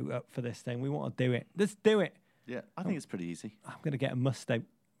get a vote up for this thing? We want to do it. Let's do it. Yeah, I think it's pretty easy. I'm going to get a mustard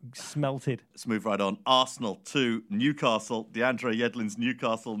smelted. Let's move right on. Arsenal 2, Newcastle. DeAndre Yedlin's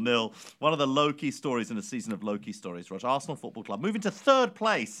Newcastle 0. One of the low-key stories in a season of low-key stories, Roger. Arsenal Football Club moving to third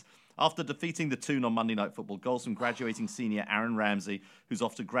place after defeating the Toon on Monday Night Football. Goals from graduating senior Aaron Ramsey, who's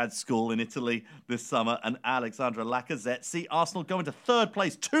off to grad school in Italy this summer, and Alexandra Lacazette. See Arsenal go into third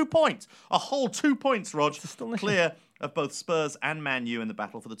place. 2 points. A whole 2 points, Rog. Clear of both Spurs and Man U in the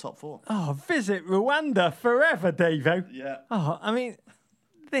battle for the top 4. Oh, visit Rwanda forever, Davo. Yeah. Oh, I mean,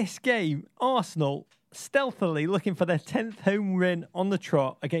 this game, Arsenal stealthily looking for their 10th home win on the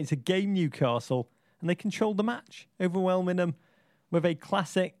trot against a game Newcastle, and they controlled the match, overwhelming them with a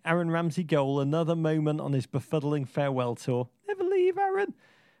classic Aaron Ramsey goal, another moment on his befuddling farewell tour. Never leave, Aaron.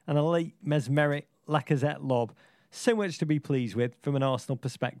 And a late mesmeric Lacazette lob. So much to be pleased with from an Arsenal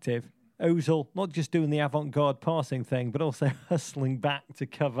perspective. Ozil not just doing the avant-garde passing thing, but also hustling back to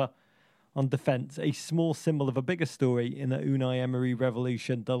cover on defence. A small symbol of a bigger story in the Unai Emery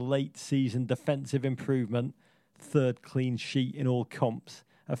revolution, the late season defensive improvement, third clean sheet in all comps,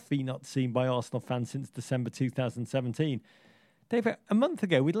 a feat not seen by Arsenal fans since December 2017. David, a month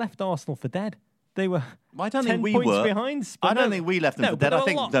ago, we'd left Arsenal for dead. They were I don't 10 think we points were. behind. I don't think we left them for dead. I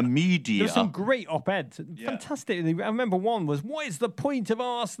think the media. There were some great op-eds. Fantastic. I remember one was, what is the point of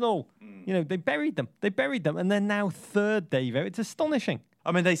Arsenal? You know, they buried them. And they're now third, Dave. It's astonishing.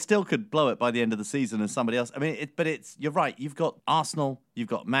 I mean, they still could blow it by the end of the season and somebody else. I mean, you're right. You've got Arsenal, you've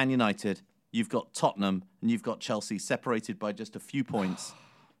got Man United, you've got Tottenham, and you've got Chelsea separated by just a few points.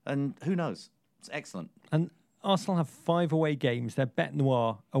 And who knows? It's excellent. And Arsenal have 5 away games. Their Bête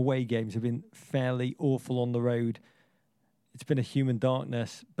Noire away games have been fairly awful on the road. It's been a human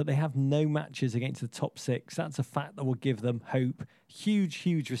darkness, but they have no matches against the top 6. That's a fact that will give them hope. Huge,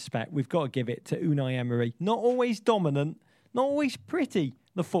 huge respect. We've got to give it to Unai Emery. Not always dominant, not always pretty,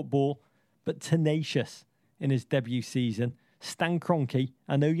 the football, but tenacious in his debut season. Stan Kroenke,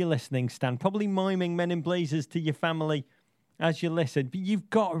 I know you're listening, Stan, probably miming Men in Blazers to your family as you listen, but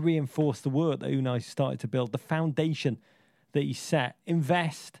you've got to reinforce the work that Unai started to build, the foundation that he set.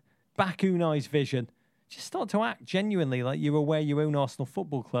 Invest, back Unai's vision. Just start to act genuinely like you're aware you own Arsenal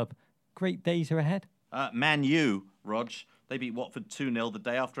Football Club. Great days are ahead. Man U, Rog, they beat Watford 2-0 the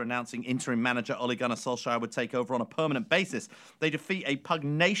day after announcing interim manager Ole Gunnar Solskjaer would take over on a permanent basis. They defeat a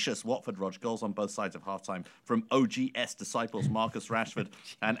pugnacious Watford, Rog. Goals on both sides of halftime from OGS disciples Marcus Rashford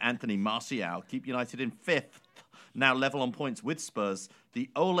and Anthony Martial. Keep United in 5th. Now level on points with Spurs. The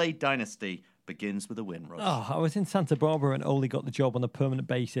Ole dynasty begins with a win, Rog. Oh, I was in Santa Barbara and Ole got the job on a permanent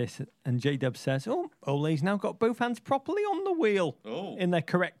basis. And J-Dub says, Ole's now got both hands properly on the wheel in their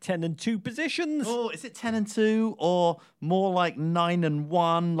correct 10 and 2 positions. Oh, is it 10 and 2 or more like 9 and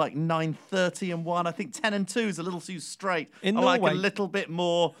 1, like 9:30 and 1? I think 10 and 2 is a little too straight. In I like Norway, a little bit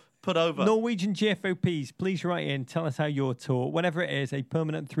more put over. Norwegian GFOPs, please write in. Tell us how your tour, whatever it is, a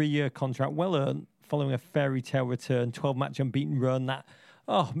permanent 3-year contract, well earned, following a fairy tale return, 12-match unbeaten run, that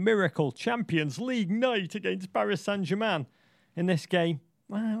miracle Champions League night against Paris Saint-Germain. In this game,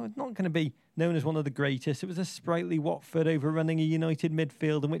 well, it's not going to be known as one of the greatest. It was a sprightly Watford overrunning a United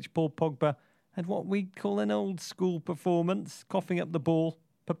midfield in which Paul Pogba had what we'd call an old-school performance, coughing up the ball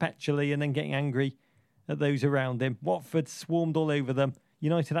perpetually and then getting angry at those around him. Watford swarmed all over them.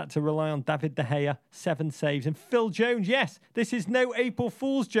 United had to rely on David De Gea, 7 saves, and Phil Jones. Yes, this is no April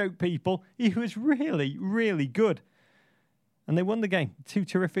Fool's joke, people. He was really, really good. And they won the game. 2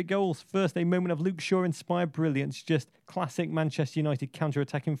 terrific goals. First, a moment of Luke Shaw-inspired brilliance, just classic Manchester United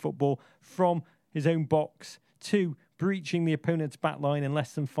counter-attacking football from his own box. 2, breaching the opponent's back line in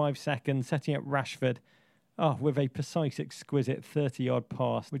less than 5 seconds, setting up Rashford. with a precise, exquisite 30-yard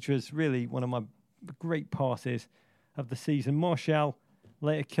pass, which was really one of my great passes of the season. Martial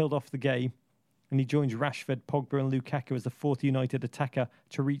later killed off the game, and he joins Rashford, Pogba and Lukaku as the fourth United attacker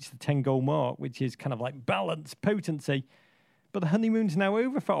to reach the 10-goal mark, which is kind of like balance, potency. But the honeymoon's now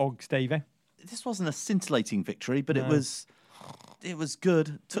over for Oggs, Davey. This wasn't a scintillating victory, but it was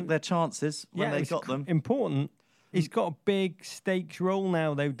good. Took their chances when they got them. Important. He's got a big stakes role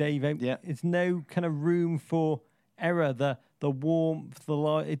now, though, Dave. Yeah. It's no kind of room for error. The warmth, the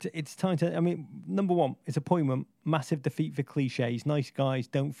light. It's time to. I mean, number one, it's appointment. Massive defeat for cliches. Nice guys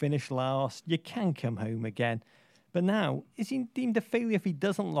don't finish last. You can come home again. But now, is he deemed a failure if he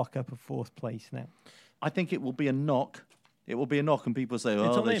doesn't lock up a fourth place now? I think it will be a knock. It will be a knock, and people say,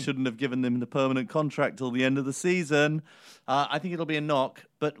 "Oh, they shouldn't have given them the permanent contract till the end of the season." I think it'll be a knock,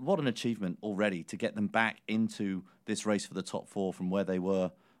 but what an achievement already to get them back into this race for the top four from where they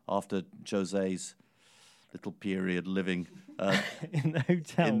were after Jose's little period living in the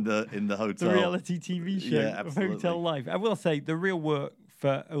hotel. In the hotel, the reality TV show yeah, of Hotel Life. I will say the real work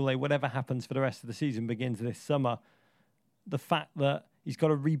for Ole, whatever happens for the rest of the season, begins this summer. The fact that he's got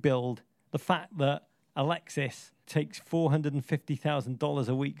to rebuild, the fact that Alexis takes $450,000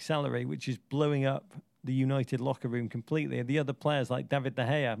 a week salary, which is blowing up the United locker room completely. And the other players like David De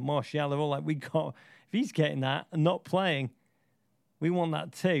Gea, Martial are all like, if he's getting that and not playing, we want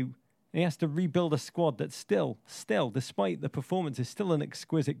that too. And he has to rebuild a squad that's still, despite the performance, is still an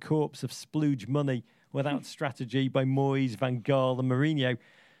exquisite corpse of splooge money without strategy by Moyes, Van Gaal and Mourinho.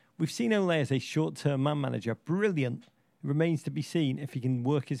 We've seen Ole as a short-term man manager. Brilliant. It remains to be seen if he can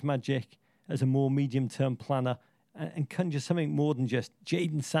work his magic as a more medium-term planner and conjure something more than just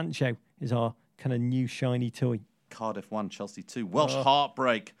Jadon Sancho is our kind of new shiny toy. Cardiff 1, Chelsea 2. Welsh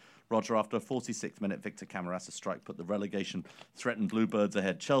heartbreak. Roger, after a 46th minute, Victor Camarasa strike put the relegation-threatened Bluebirds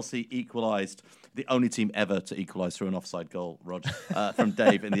ahead. Chelsea equalised, the only team ever to equalise through an offside goal, Roger, from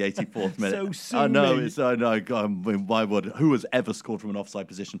Dave in the 84th minute. So soon. I know. God, my word, who has ever scored from an offside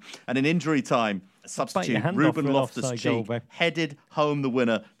position? And in injury time, substitute Ruben Loftus-Cheek headed home the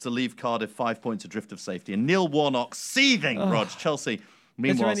winner to leave Cardiff 5 points adrift of safety. And Neil Warnock seething, Roger, Chelsea.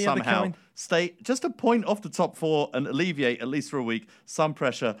 Meanwhile, somehow stay just a point off the top four and alleviate, at least for a week, some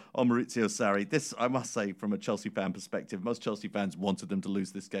pressure on Maurizio Sarri. This, I must say, from a Chelsea fan perspective, most Chelsea fans wanted them to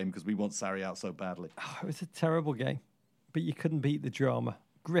lose this game because we want Sarri out so badly. It was a terrible game, but you couldn't beat the drama.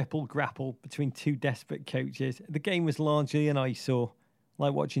 Grapple between two desperate coaches. The game was largely an eyesore,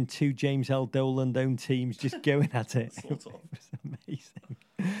 like watching two James L. Dolan-owned teams just going at it. Sort of. It was amazing.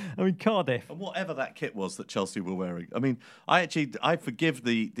 I mean, Cardiff. And whatever that kit was that Chelsea were wearing. I mean, I forgive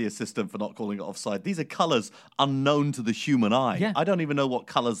the assistant for not calling it offside. These are colours unknown to the human eye. Yeah. I don't even know what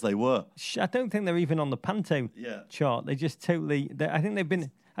colours they were. I don't think they're even on the Pantone chart. They just totally... I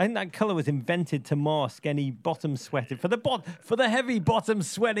think that colour was invented to mask any bottom sweating. For the heavy bottom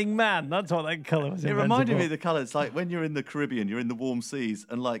sweating man. That's what that colour was invented It reminded for. me of the colour. It's like when you're in the Caribbean, you're in the warm seas,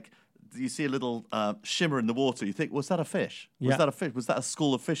 and like you see a little shimmer in the water. You think, was that a fish? Was that a fish? Was that a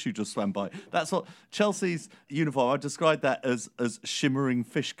school of fish who just swam by? That's what Chelsea's uniform. I described that as shimmering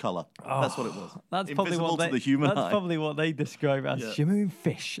fish colour. That's what it was. That's invisible to the human eye. That's probably what they describe as shimmering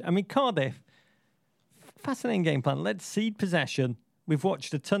fish. I mean, Cardiff, fascinating game plan. Let's cede possession. We've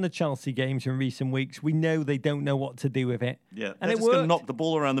watched a ton of Chelsea games in recent weeks. We know they don't know what to do with it. Yeah, and they're just going to knock the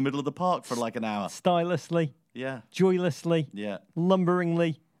ball around the middle of the park for like an hour. Stylously. Yeah. Joylessly. Yeah.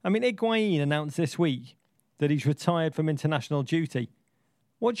 Lumberingly. I mean, Higuain announced this week that he's retired from international duty.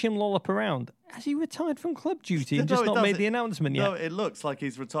 Watch him lollop around. Has he retired from club duty and just not made the announcement yet? No, it looks like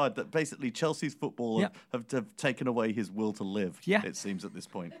he's retired. That basically Chelsea's football have taken away his will to live, it seems, at this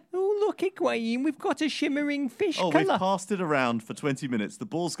point. Oh, look, Higuain, we've got a shimmering fish colour. We've passed it around for 20 minutes. The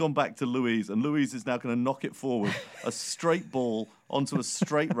ball's gone back to Luiz, and Luiz is now going to knock it forward. A straight ball onto a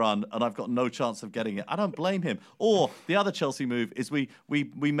straight run, and I've got no chance of getting it. I don't blame him. Or the other Chelsea move is we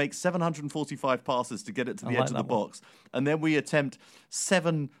make 745 passes to get it to the edge of the box, and then we attempt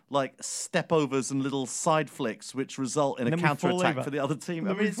 7 step overs and little side flicks, which result in a counter-attack for the other team.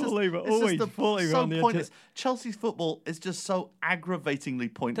 I mean, it's just so pointless. Chelsea's football is just so aggravatingly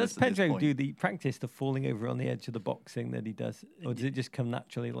pointless. Does Pedro do the practice the falling over on the edge of the box thing that he does, or does it just come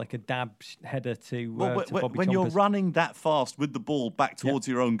naturally like a dab header to Bobby when you're Chompers? running that fast with the ball back towards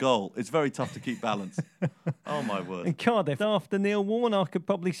your own goal, it's very tough to keep balance. Oh my word! In Cardiff, after Neil Warnock had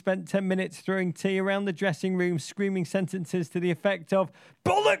probably spent 10 minutes throwing tea around the dressing room, screaming sentences to the effect of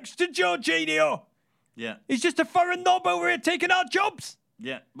 "Bollocks to Jorginho! Yeah, he's just a foreign knob over here taking our jobs.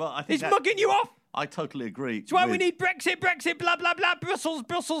 Yeah, well, I think he's mugging you off. I totally agree. It's why we need Brexit, blah, blah, blah,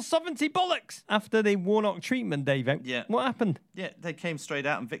 Brussels sovereignty bollocks. After the Warnock treatment, Dave, what happened? Yeah, they came straight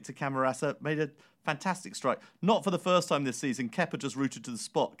out and Victor Camarasa made a Fantastic strike. Not for the first time this season. Kepa just rooted to the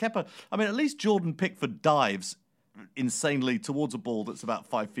spot. Kepa, I mean, at least Jordan Pickford dives insanely towards a ball that's about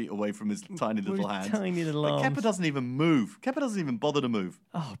 5 feet away from his tiny little hands. Tiny little But arms. Kepa doesn't even move. Kepa doesn't even bother to move.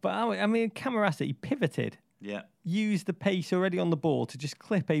 Oh, but I mean, Camarasa, he pivoted. Yeah. Used the pace already on the ball to just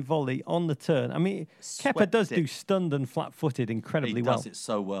clip a volley on the turn. I mean, Kepa does do stunned and flat-footed incredibly well. He does it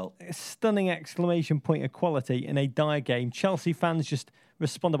so well. A stunning exclamation point of quality in a dire game. Chelsea fans just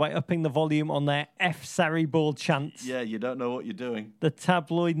responded by upping the volume on their F. Sarri ball chants. Yeah, you don't know what you're doing. The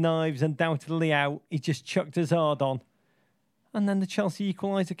tabloid knives undoubtedly out. He just chucked Hazard on. And then the Chelsea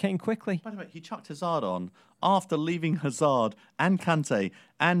equaliser came quickly. By the way, he chucked Hazard on after leaving Hazard and Kante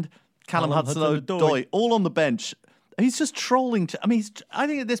and Callum Hudson-Odoi all on the bench. He's just trolling. I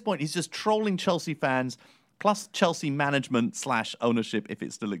think at this point he's just trolling Chelsea fans plus Chelsea management / ownership if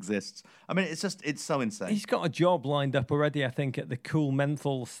it still exists. I mean, it's so insane. He's got a job lined up already, I think, at the Cool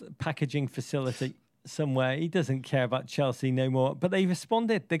Menthols packaging facility somewhere. He doesn't care about Chelsea no more. But they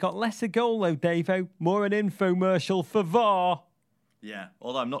responded. They got less a goal, though, Davo. More an infomercial for VAR. Yeah,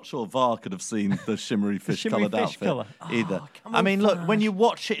 although I'm not sure VAR could have seen the shimmery fish-coloured outfit colour. either. I mean, look, when you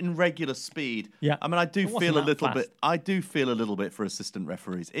watch it in regular speed, yeah. I mean, I do feel a little fast. bit. I do feel a little bit for assistant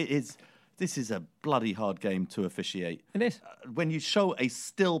referees. This is a bloody hard game to officiate. It is. When you show a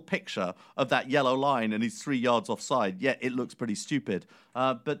still picture of that yellow line and he's 3 yards offside, yeah, it looks pretty stupid.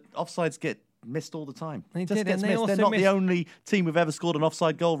 But offsides get missed all the time. They Just did, gets and they missed. They're also not missed- the only team who've ever scored an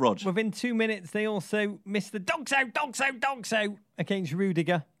offside goal, Rog. Within 2 minutes, they also missed the dogs out against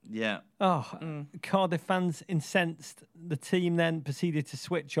Rudiger. Yeah. Cardiff fans incensed. The team then proceeded to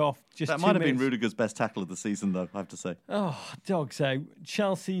switch off. That might have been Rudiger's best tackle of the season, though, I have to say. Oh, dogs out.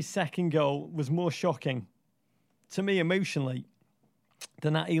 Chelsea's second goal was more shocking to me emotionally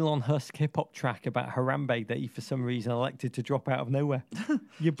than that Elon Husk hip-hop track about Harambe that he, for some reason, elected to drop out of nowhere.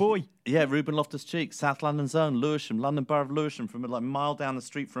 Your boy. Yeah, Ruben Loftus-Cheek, South London's own, Lewisham, London Borough of Lewisham, from like a mile down the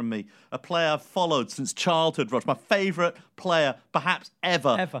street from me. A player I've followed since childhood, Rog. My favourite player, perhaps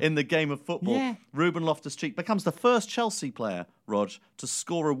ever in the game of football. Yeah. Ruben Loftus-Cheek becomes the first Chelsea player, Rog, to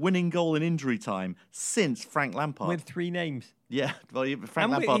score a winning goal in injury time since Frank Lampard. With 3 names. Yeah, well,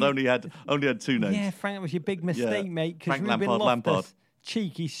 Frank Lampard only had 2 names. Yeah, Frank, that was your big mistake, mate. Because Frank Ruben Lampard. Loftus,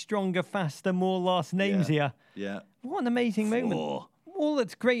 cheeky, stronger, faster, more last names here. Yeah. What an amazing moment. All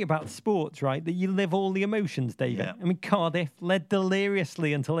that's great about sports, right, that you live all the emotions, David. Yeah. I mean, Cardiff led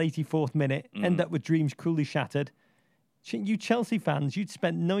deliriously until 84th minute, end up with dreams cruelly shattered. You Chelsea fans, you'd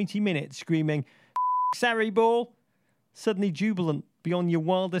spent 90 minutes screaming, Sarri ball, suddenly jubilant beyond your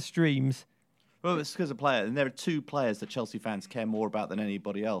wildest dreams. Well, it's because of player, and there are 2 players that Chelsea fans care more about than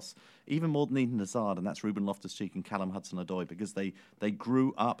anybody else, even more than Eden Hazard, and that's Ruben Loftus-Cheek and Callum Hudson-Odoi, because they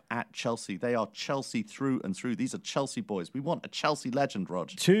grew up at Chelsea. They are Chelsea through and through. These are Chelsea boys. We want a Chelsea legend, Rog.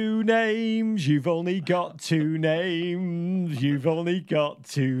 2 names, you've only got 2 names, you've only got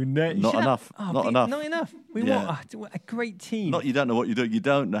 2 names. Not enough. Not enough. Not enough. We want a great team. You don't know what you're doing. You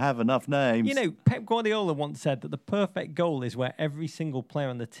don't have enough names. You know, Pep Guardiola once said that the perfect goal is where every single player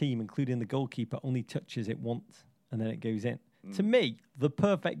on the team, including the goalkeeper, only touches it once and then it goes in. To me, the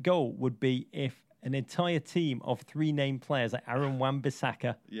perfect goal would be if an entire team of 3 named players like Aaron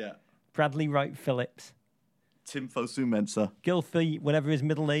Wan-Bissaka, Bradley Wright Phillips, Tim Fosu-Mensah, Gylfi, whatever his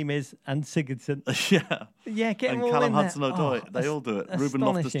middle name is, and Sigurdsson. Yeah, get and them all Callum in there. Hudson-Odoi. They all do it. Ruben Astonishing.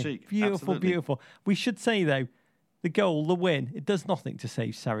 Loftus-Cheek. Beautiful, Absolutely. beautiful. We should say, though, the goal, the win, it does nothing to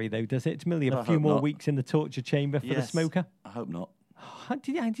save Sarri, though, does it? It's merely a few more weeks in the torture chamber for the smoker. I hope not. How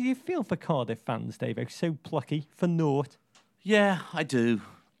did you feel for Cardiff fans, Dave? So plucky for naught. Yeah, I do.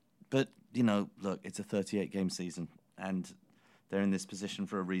 But, you know, look, it's a 38-game season, and they're in this position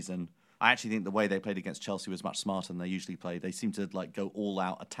for a reason. I actually think the way they played against Chelsea was much smarter than they usually play. They seem to go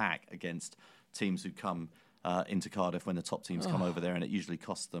all-out attack against teams who come into Cardiff when the top teams come over there, and it usually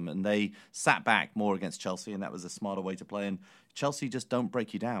costs them. And they sat back more against Chelsea, and that was a smarter way to play. And Chelsea just don't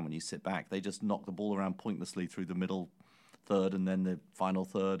break you down when you sit back. They just knock the ball around pointlessly through the middle third and then the final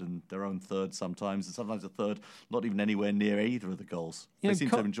third and their own third sometimes, and sometimes a third not even anywhere near either of the goals. They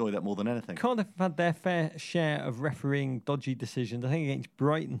seem to enjoy that more than anything. Cardiff have had their fair share of refereeing dodgy decisions. I think against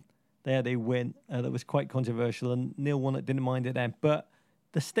Brighton, they had a win that was quite controversial, and Neil Warnock didn't mind it then. But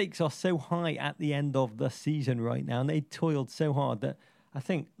the stakes are so high at the end of the season right now, and they toiled so hard that I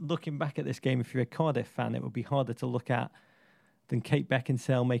think looking back at this game, if you're a Cardiff fan, it would be harder to look at than Kate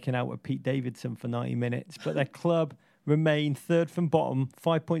Beckinsale making out with Pete Davidson for 90 minutes. But their club remain third from bottom,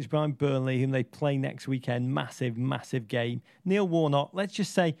 5 points behind Burnley, whom they play next weekend. Massive, massive game. Neil Warnock, let's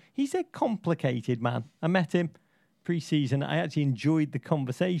just say, he's a complicated man. I met him pre-season. I actually enjoyed the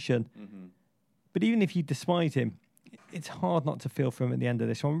conversation. But even if you despise him, it's hard not to feel for him at the end of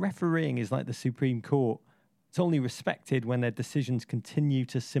this one. Refereeing is like the Supreme Court. It's only respected when their decisions continue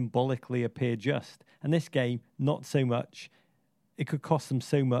to symbolically appear just. And this game, not so much. It could cost them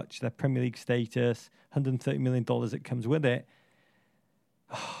so much, their Premier League status, $130 million that comes with it.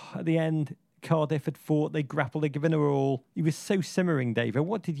 At the end, Cardiff had fought, they grappled, they'd given her all. He was so simmering, David.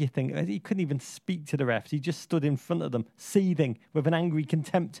 What did you think? He couldn't even speak to the refs. He just stood in front of them, seething with an angry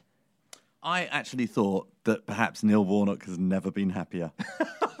contempt. I actually thought that perhaps Neil Warnock has never been happier.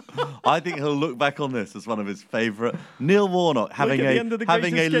 I think he'll look back on this as one of his favourite. Neil Warnock having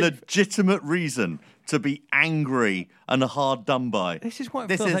a legitimate reason to be angry and hard done by. This is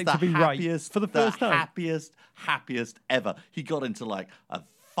what it feels like to be right for the first time. Happiest ever. He got into like a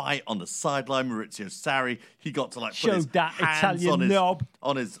fight on the sideline, Maurizio Sarri. He got to like put his hands on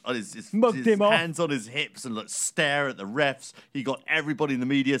his hands on his hips and stare at the refs. He got everybody in the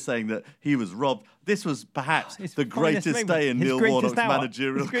media saying that he was robbed. This was perhaps the greatest day in Neil Warnock's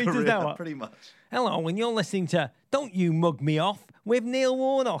managerial career, pretty much. Hello, when you're listening to Don't You Mug Me Off with Neil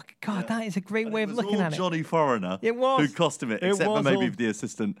Warnock. God, that is a great way of looking at it. It was all Johnny Foreigner who cost him it, except for maybe the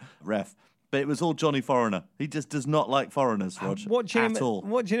assistant ref. But it was all Johnny Foreigner. He just does not like foreigners, Rog, at all.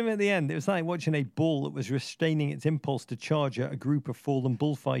 Watching him at the end, it was like watching a bull that was restraining its impulse to charge at a group of fallen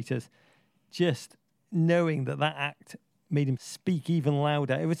bullfighters. Just knowing that act made him speak even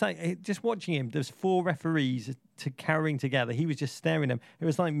louder. It was like just watching him. There's 4 referees carrying together. He was just staring at them. It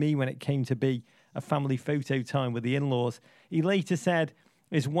was like me when it came to be a family photo time with the in-laws. He later said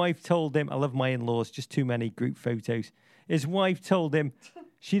his wife told him, I love my in-laws, just too many group photos. His wife told him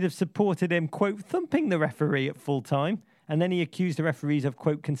she'd have supported him, quote, thumping the referee at full time. And then he accused the referees of,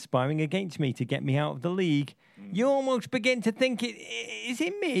 quote, conspiring against me to get me out of the league. You almost begin to think, is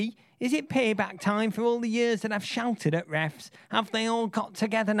it me? Is it payback time for all the years that I've shouted at refs? Have they all got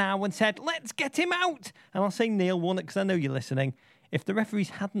together now and said, let's get him out? And I'll say Neil Warnock, because I know you're listening. If the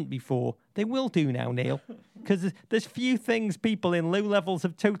referees hadn't before, they will do now, Neil. Because there's few things people in low levels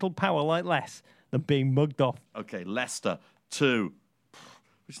of total power like less than being mugged off. Okay, Leicester 2.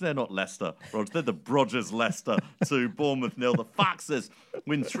 Which they're not Leicester, Rog. They're the Brodgers Leicester 2, Bournemouth 0. The Foxes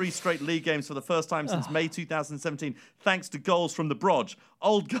win 3 straight league games for the first time since May 2017, thanks to goals from the Brodge.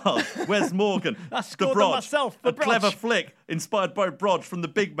 Old guard, Wes Morgan, the Brodge. A clever flick inspired by Brodge from the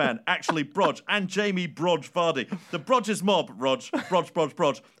big man, actually Brodge, and Jamie Brodge Vardy. The Brodges mob,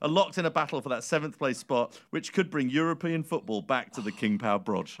 Brodge, are locked in a battle for that 7th place spot, which could bring European football back to the King Power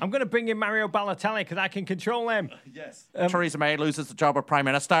Brodge. I'm going to bring in Mario Balotelli because I can control him. Yes. Theresa May loses the job of Prime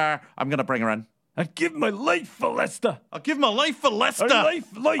Minister. I'm going to bring her in. I'd give my life for Leicester. I'd give my life for Leicester.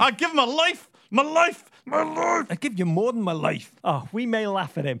 I'd give my life. I'd give you more than my life. Oh, we may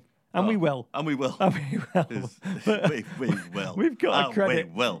laugh at him. And we will. And we will. We will. We've got to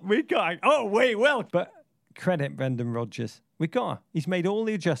credit. We will. But credit Brendan Rodgers. He's made all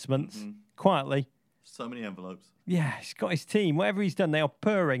the adjustments quietly. So many envelopes. Yeah, he's got his team. Whatever he's done, they are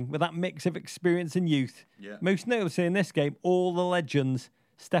purring with that mix of experience and youth. Yeah. Most notably in this game, all the legends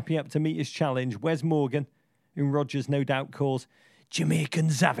stepping up to meet his challenge. Wes Morgan, whom Rodgers no doubt calls Jamaican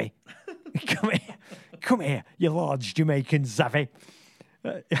Zavvi. Come here, you large Jamaican Zavvi.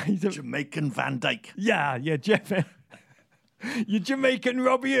 Jamaican Van Dijk. Yeah, Jeff. You Jamaican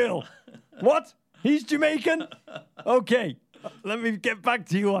Robbie Earl. What? He's Jamaican? Okay, let me get back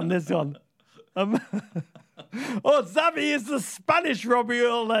to you on this one. Zavvi is the Spanish Robbie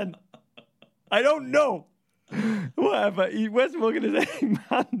Earl then. I don't know. Whatever. Wes Morgan is a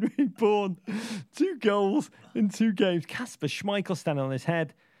man reborn. 2 goals in 2 games. Kasper Schmeichel standing on his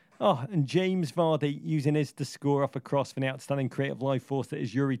head. And James Vardy using his to score off a cross for the outstanding creative life force that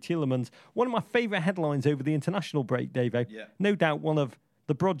is Yuri Tielemans. One of my favourite headlines over the international break, Davo. Yeah. No doubt one of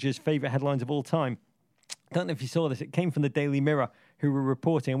the Brodgers' favourite headlines of all time. I don't know if you saw this. It came from the Daily Mirror, who were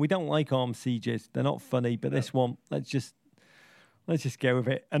reporting, and we don't like armed sieges. They're not funny, but this one, let's just go with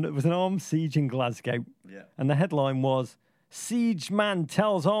it. And it was an armed siege in Glasgow. Yeah. And the headline was, Siege man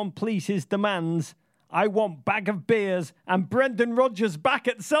tells armed police his demands. I want bag of beers and Brendan Rodgers back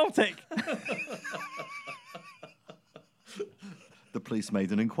at Celtic. The police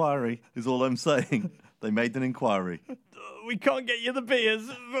made an inquiry, is all I'm saying. They made an inquiry. We can't get you the beers,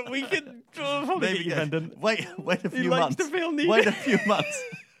 but we can probably get you, Brendan. Wait a few months. To feel needed. Wait a few months.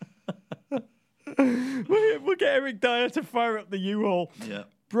 We'll get Eric Dyer to fire up the U-Haul. Yeah.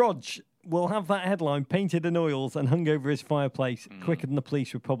 Brodge, will have that headline painted in oils and hung over his fireplace quicker than the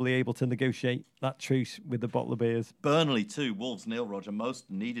police were probably able to negotiate that truce with the bottle of beers. Burnley 2, Wolves 0, Roger. Most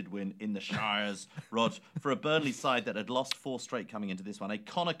needed win in the Shires, Rog. For a Burnley side that had lost 4 straight coming into this one. A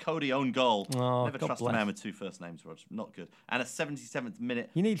Connor Cody own goal. Oh, Never God trust bless. a man with 2 first names, Rog. Not good. And a 77th minute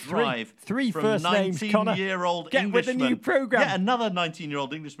You need drive three from first names, Connor. 19-year-old Get with Englishman. the new programme. Yet another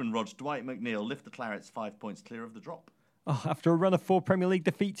 19-year-old Englishman, Rog. Dwight McNeil lift the Clarets 5 points clear of the drop. Oh, after a run of 4 Premier League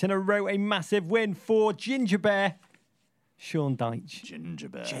defeats in a row, a massive win for Ginger Bear. Sean Dyche. Ginger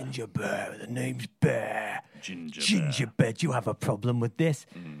Bear. Ginger Bear, the name's Bear. Ginger Bear, do you have a problem with this?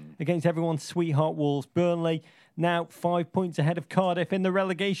 Against everyone's sweetheart Wolves, Burnley now 5 points ahead of Cardiff in the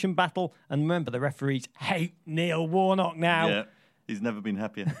relegation battle. And remember, the referees hate Neil Warnock now. Yeah, he's never been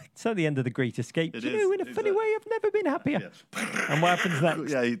happier. It's at the end of the Great Escape. It Do you is. know, in a It's funny a- way, I've never been happier. And what happens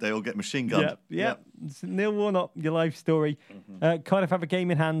next? Yeah, they all get machine gunned. Yeah. It's Neil Warnock, your life story. Cardiff have a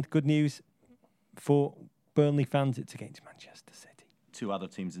game in hand. Good news for Burnley fans. It's against Manchester City. 2 other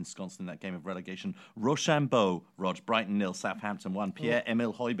teams ensconced in that game of relegation. Rochambeau, Rog, Brighton 0, Southampton 1.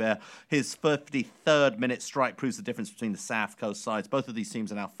 Pierre-Emile Højbjerg, his 53rd minute strike proves the difference between the South Coast sides. Both of these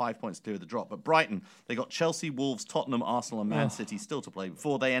teams are now 5 points clear of the drop. But Brighton, they got Chelsea, Wolves, Tottenham, Arsenal and Man City still to play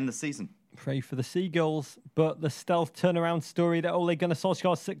before they end the season. Pray for the Seagulls. But the stealth turnaround story that Ole Gunnar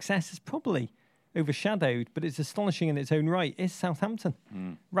Solskjaer's success is probably overshadowed, but it's astonishing in its own right, is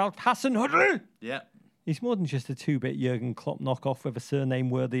Southampton. Ralph Hasenhüttl. Yeah. He's more than just a 2-bit Jurgen Klopp knockoff with a surname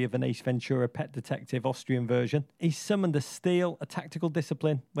worthy of an Ace Ventura Pet Detective Austrian version. He's summoned a steel, a tactical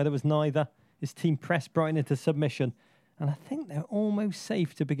discipline, where there was neither. His team pressed Brighton into submission. And I think they're almost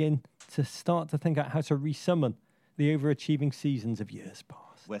safe to begin to start to think out how to resummon the overachieving seasons of years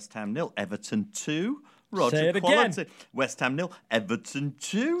past. West Ham 0, Everton 2. Roger, Say it quality. again. West Ham 0, Everton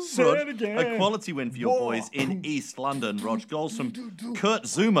 2. Say Rog, it again. A quality win for your Whoa. boys in East London. Rog, goals from Kurt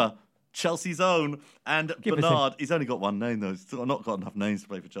Zuma, Chelsea's own, and Give us Bernard. He's only got one name, though. He's still not got enough names to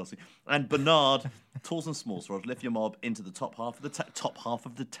play for Chelsea. And Bernard, talls and smalls, Rog, lift your mob into the top half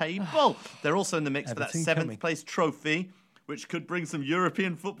of the table. They're also in the mix for that Everton 7th coming. place trophy, which could bring some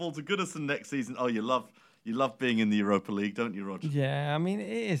European football to Goodison next season. Oh, you love being in the Europa League, don't you, Roger? Yeah, I mean, it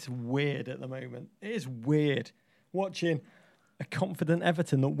is weird at the moment. It is weird watching a confident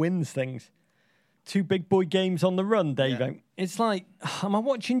Everton that wins things. 2 big boy games on the run, Dave. Yeah. It's like, am I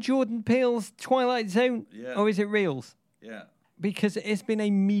watching Jordan Peele's Twilight Zone? Yeah. Or is it Reels? Yeah. Because it's been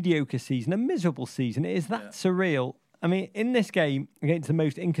a mediocre season, a miserable season. It is that surreal. I mean, in this game against the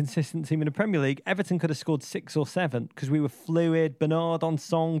most inconsistent team in the Premier League, Everton could have scored 6 or 7 because we were fluid. Bernard on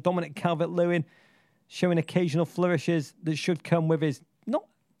song, Dominic Calvert-Lewin showing occasional flourishes that should come with his not.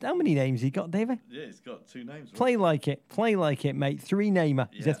 How many names he got, David? Yeah, he's got 2 names. Play like it, mate. 3-namer.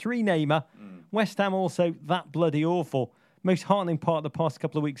 He's a 3-namer. West Ham also that bloody awful. Most heartening part of the past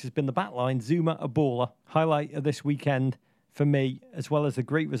couple of weeks has been the back line. Zuma, a baller. Highlight of this weekend for me, as well as the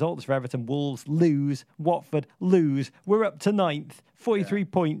great results for Everton. Wolves lose. Watford lose. We're up to 9th. 43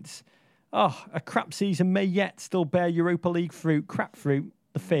 points. Oh, a crap season may yet still bear Europa League fruit. Crap fruit.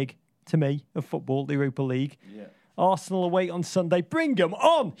 The fig, to me, of football, the Europa League. Yeah. Arsenal away on Sunday. Bring them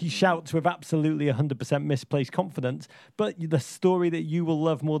on! He shouts with absolutely 100% misplaced confidence. But the story that you will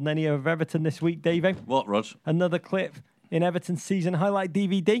love more than any of Everton this week, Davo. What, Rog? Another clip in Everton's season highlight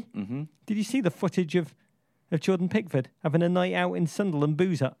DVD. Mm-hmm. Did you see the footage of Jordan Pickford having a night out in Sunderland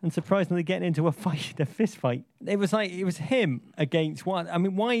boozer and surprisingly getting into a fight, a fist fight? It was him against what? I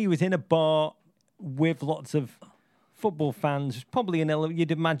mean, why he was in a bar with lots of football fans, probably you'd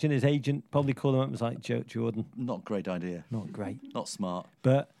imagine his agent probably called him up and was like, Jordan, Not a great idea. not great. Not smart.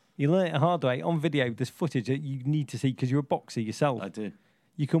 But you learn it the hard way. On video, there's footage that you need to see because you're a boxer yourself. I do.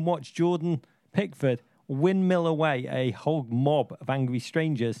 You can watch Jordan Pickford windmill away a whole mob of angry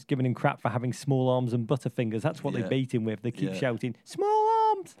strangers giving him crap for having small arms and butterfingers. That's what they Yeah. bait him with. They keep Yeah. shouting, small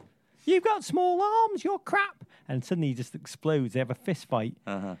arms! You've got small arms, you're crap! And suddenly he just explodes. They have a fist fight.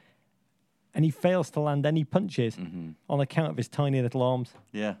 Uh-huh. And he fails to land any punches on account of his tiny little arms.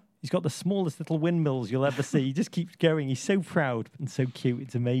 Yeah. He's got the smallest little windmills you'll ever see. He just keeps going. He's so proud and so cute.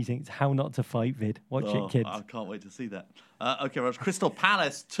 It's amazing. It's How Not to Fight vid. Watch it, kids. I can't wait to see that. Okay, Rog. Crystal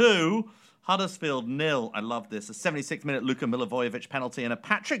Palace 2, Huddersfield 0. I love this. A 76th minute Luka Milivojevic penalty and a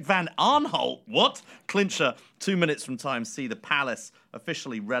Patrick Van Arnholt, clincher 2 minutes from time see the Palace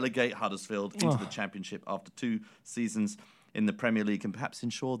officially relegate Huddersfield into the Championship after 2 seasons. in the Premier League and perhaps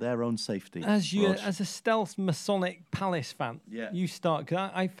ensure their own safety. As a stealth Masonic Palace fan, Yeah. you start,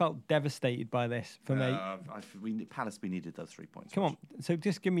 because I felt devastated by this for me. Palace, we needed those 3 points. Come on, so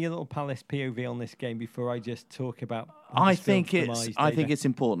just give me a little Palace POV on this game before I just talk about. I think it's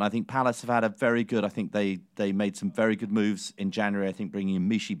important. I think Palace have had a very good. I think they made some very good moves in January. I think bringing in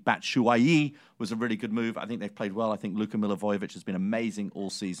Michy Batshuayi was a really good move. I think they've played well. I think Luka Milivojevic has been amazing all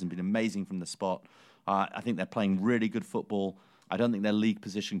season. Been amazing from the spot. I think they're playing really good football. I don't think their league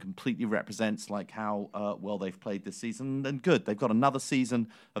position completely represents like how well they've played this season. And good, they've got another season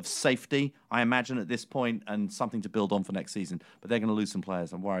of safety, I imagine, at this point, and something to build on for next season. But they're going to lose some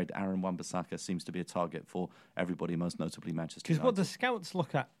players. I'm worried Aaron Wan-Bissaka seems to be a target for everybody, most notably Manchester United. Because what do scouts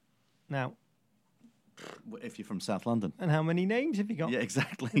look at now? If you're from South London. And how many names have you got? Yeah,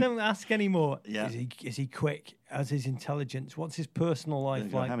 exactly. Don't ask anymore. Yeah. Is he quick? How's his intelligence? What's his personal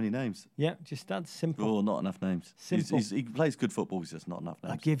life like? How many names? Yeah, just that's simple. Oh, not enough names. Simple. He plays good football, he's just not enough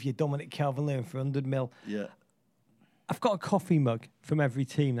names. I give you Dominic Calvert-Lewin for 100 mil. Yeah. I've got a coffee mug from every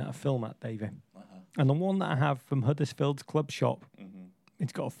team that I film at, David. And the one that I have from Huddersfield's club shop,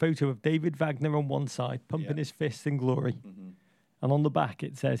 it's got a photo of David Wagner on one side, pumping his fists in glory. And on the back,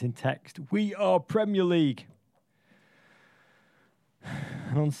 it says in text, "We are Premier League."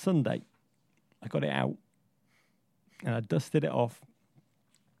 And on Sunday, I got it out and I dusted it off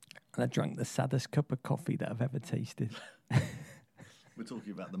and I drank the saddest cup of coffee that I've ever tasted. We're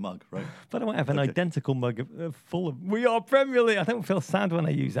talking about the mug, right? But I might have an identical mug of Fulham. We are Premier League. I don't feel sad when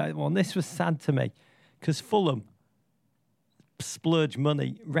I use that one. This was sad to me because Fulham splurge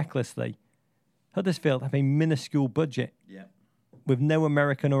money recklessly. Huddersfield have a minuscule budget. Yeah. With no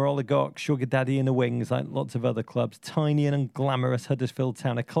American or oligarch sugar daddy in the wings like lots of other clubs. Tiny and unglamorous Huddersfield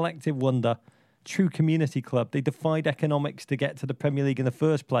Town, a collective wonder, true community club. They defied economics to get to the Premier League in the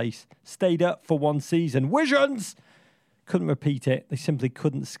first place. Stayed up for one season. Visions! Couldn't repeat it. They simply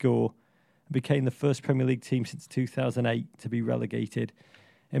couldn't score. Became the first Premier League team since 2008 to be relegated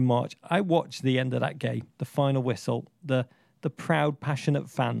in March. I watched the end of that game, the final whistle, the proud, passionate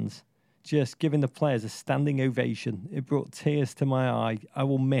fans just giving the players a standing ovation. It brought tears to my eye.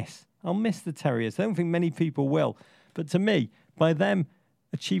 I'll miss the Terriers. I don't think many people will. But to me, by them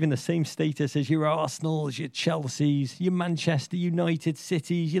achieving the same status as your Arsenals, your Chelseas, your Manchester United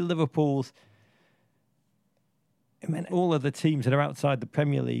Cities, your Liverpools, it meant all of the teams that are outside the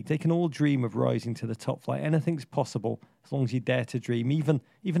Premier League, they can all dream of rising to the top flight. Anything's possible as long as you dare to dream, even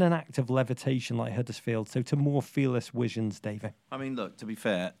an act of levitation like Huddersfield. So to more fearless visions, David. I mean, look, to be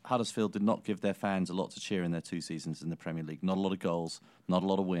fair, Huddersfield did not give their fans a lot to cheer in their 2 seasons in the Premier League. Not a lot of goals, not a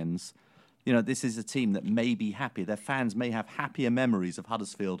lot of wins. You know, this is a team that may be happy. Their fans may have happier memories of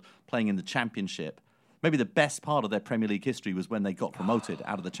Huddersfield playing in the Championship. Maybe the best part of their Premier League history was when they got promoted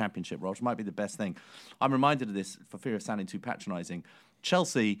out of the Championship, Rog. Might be the best thing. I'm reminded of this, for fear of sounding too patronising.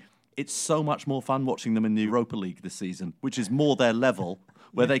 Chelsea, it's so much more fun watching them in the Europa League this season, which is more their level,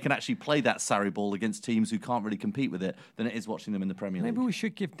 where they can actually play that Sarri ball against teams who can't really compete with it, than it is watching them in the Premier League. Maybe we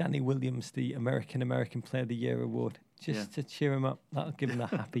should give Danny Williams the American Player of the Year award. Just to cheer him up. That'll give him a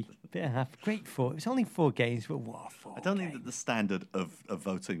bit of happy. Great for. It was only 4 games, but what 4 I don't think that the standard of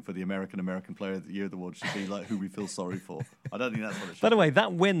voting for the American Player of the Year award should be like who we feel sorry for. I don't think that's what it should By the way,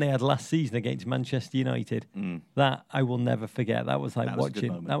 that win they had last season against Manchester United, that I will never forget. That was like that was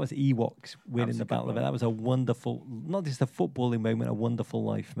watching. That was Ewoks winning the battle of it. That was a wonderful, not just a footballing moment, a wonderful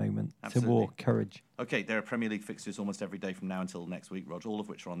life moment. Absolutely. To war, courage. Okay, there are Premier League fixtures almost every day from now until next week, Rog, all of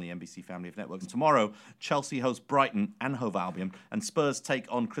which are on the NBC family of networks. And tomorrow, Chelsea host Brighton and Hove Albion, and Spurs take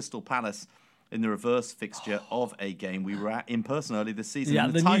on Crystal Palace in the reverse fixture of a game we were at in person early this season. Yeah,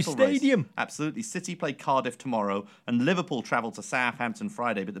 in the title new stadium. Race. Absolutely. City play Cardiff tomorrow, and Liverpool travel to Southampton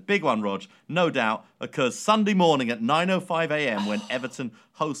Friday. But the big one, Rog, no doubt, occurs Sunday morning at 9:05 a.m. when Everton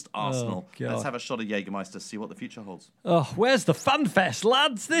host Arsenal. God. Let's have a shot of Jägermeister, see what the future holds. Oh, where's the Fan Fest,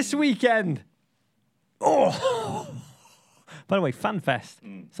 lads, this weekend? Oh! By the way, FanFest.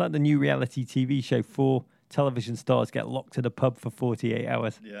 It's like the new reality TV show. 4 television stars get locked in a pub for 48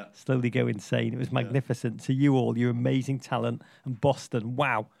 hours. Yeah. Slowly go insane. It was magnificent. To you all, your amazing talent. And Boston,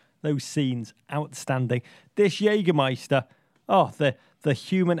 wow. Those scenes, outstanding. This Jägermeister, the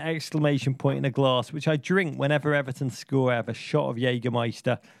human exclamation point in a glass, which I drink whenever Everton score. I have a shot of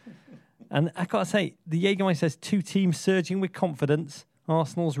Jägermeister. And I got to say, the Jägermeister has 2 teams surging with confidence.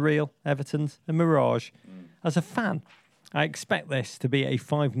 Arsenal's real, Everton's a mirage. As a fan, I expect this to be a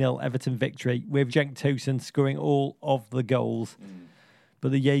 5-0 Everton victory with Cenk Tosun scoring all of the goals.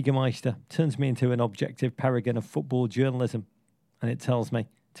 But the Jägermeister turns me into an objective paragon of football journalism. And it tells me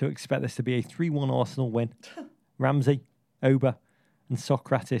to expect this to be a 3-1 Arsenal win. Ramsey, Oba and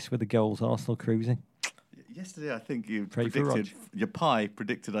Socrates with the goals. Arsenal cruising. Yesterday, I think you Pray for predicted your pie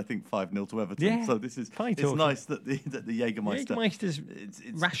predicted. I think 5-0 to Everton. Yeah, So this is pie it's talking. nice that the Jägermeister. Jägermeister's it's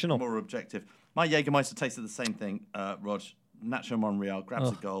rational. more objective. My Jägermeister tasted the same thing. Rog, Nacho Monreal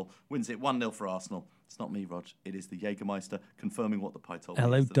grabs a goal, wins it 1-0 for Arsenal. It's not me, Rog. It is the Jägermeister confirming what the pie told me.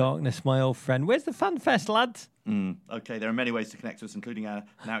 Hello, yesterday. darkness, my old friend. Where's the fan fest, lads? Okay, there are many ways to connect to us, including our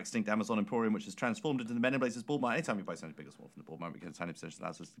now extinct Amazon Emporium, which has transformed into the Men in Blazers ball mart. Anytime you buy something big or small from the ball mart, we get a tiny percentage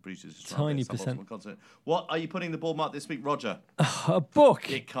allows us to produce this. Tiny percent. What are you putting the ball mart this week, Roger? A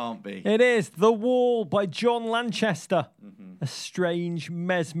book. It can't be. It is The Wall by John Lanchester. A strange,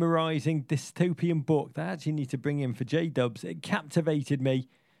 mesmerising, dystopian book that I actually need to bring in for J-Dubs. It captivated me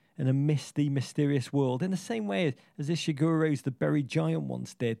in a misty, mysterious world in the same way as Ishiguro's The Buried Giant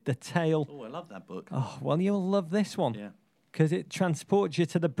once did. The tale. Oh, I love that book. Oh, well, you'll love this one. Yeah. Because it transports you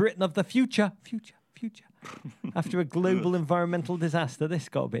to the Britain of the future. Future. After a global environmental disaster, this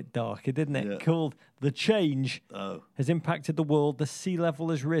got a bit darker, didn't it? Yeah. Called The Change Oh. has impacted the world. The sea level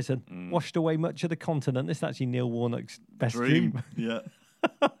has risen, washed away much of the continent. This is actually Neil Warnock's best dream. Yeah.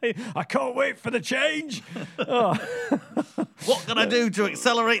 I can't wait for the change. Oh, What can I do to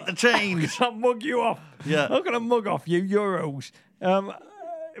accelerate the change? I'll mug you off. Yeah. I'm going to mug off you, Euros.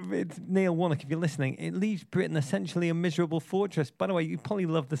 It's Neil Warnock, if you're listening, it leaves Britain essentially a miserable fortress. By the way, you probably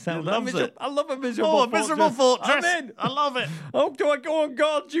love the sound. He loves it. I love a miserable Oh, a fortress. miserable fortress. I'm in. I love it. Oh, do I go on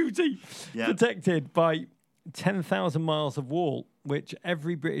guard duty? Yeah. Protected by 10,000 miles of wall, which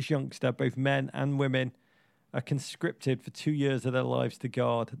every British youngster, both men and women, are conscripted for 2 years of their lives to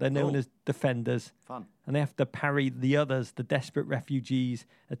guard. They're known Cool. as defenders. Fun. And they have to parry the others, the desperate refugees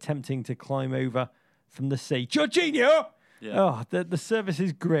attempting to climb over from the sea. Jorginho! Yeah. Oh, the service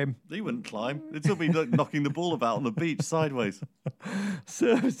is grim. He wouldn't climb. It'd still be knocking the ball about on the beach sideways.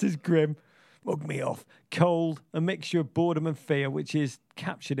 Service is grim. Mug me off. Cold, a mixture of boredom and fear, which is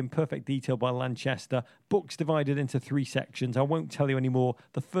captured in perfect detail by Lanchester. Books divided into 3 sections. I won't tell you any more.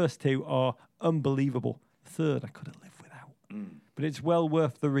 The first 2 are unbelievable. The third I couldn't live without. But it's well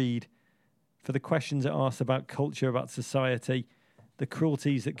worth the read for the questions it asks about culture, about society, the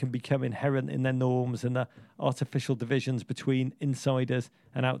cruelties that can become inherent in their norms, and the artificial divisions between insiders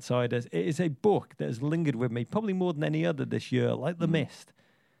and outsiders. It is a book that has lingered with me probably more than any other this year, like the mist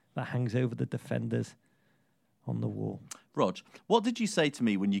that hangs over the defenders on the wall. Rog, what did you say to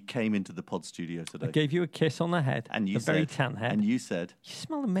me when you came into the pod studio today? I gave you a kiss on the head, and you a very said, tan head. And you said, You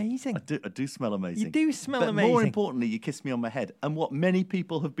smell amazing. I do smell amazing. You do smell but amazing. more importantly, you kissed me on my head. And what many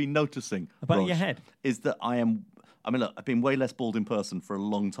people have been noticing About Rog, your head? is that look, I've been way less bald in person for a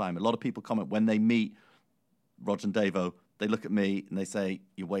long time. A lot of people comment when they meet Rog and Davo, they look at me and they say,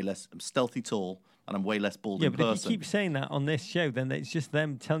 you're way less, I'm stealthy tall, and I'm way less bald in but person. if you keep saying that on this show, then it's just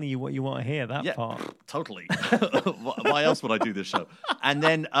them telling you what you want to hear, that part. Totally. Why else would I do this show? And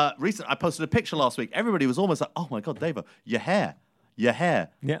then recently, I posted a picture last week. Everybody was almost like, oh my God, Davo, your hair.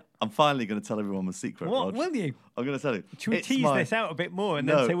 Yeah. I'm finally going to tell everyone my secret, What? Rog. Will you? I'm going to tell you. Should we It's tease my this out a bit more and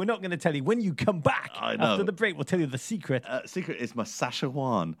No. then say we're not going to tell you when you come back I know. after the break? We'll tell you the secret. secret is my Sacha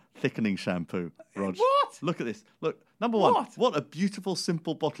Juan thickening shampoo, Rog. What? Look at this. Look, number one, What? a beautiful,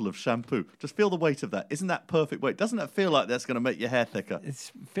 simple bottle of shampoo. Just feel the weight of that. Isn't that perfect weight? Doesn't that feel like that's going to make your hair thicker? It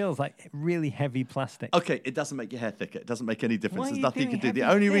feels like really heavy plastic. Okay, it doesn't make your hair thicker. It doesn't make any difference. Why are There's you nothing you doing can do. The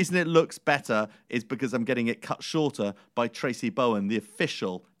heavy only thick? reason it looks better is because I'm getting it cut shorter by Tracy Bowen, the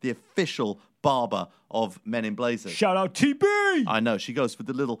official barber of Men in Blazers. Shout out TB! I know. She goes for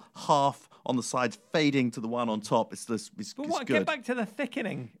the little half on the sides, fading to the one on top. It's But what? good. Get back to the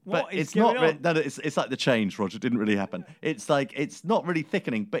thickening. But What is it's going not. on? No, it's like the change, Roger. It didn't really happen. It's like it's not really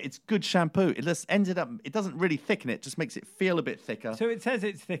thickening, but it's good shampoo. It just ended up. It doesn't really thicken it. Just makes it feel a bit thicker. So it says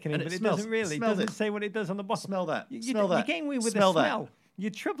it's thickening, And but it it smells. doesn't really. It Smell doesn't this. say what it does on the bottom. Smell that. You, Smell that. You're getting me with Smell the that. smell. You're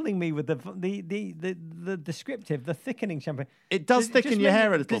troubling me with the descriptive, the thickening shampoo. It does it thicken just your make-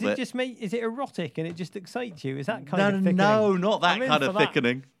 hair a little does bit. It just make? Is it erotic and it just excites you? Is that kind No, of thickening? no, not that I'm in kind for of that.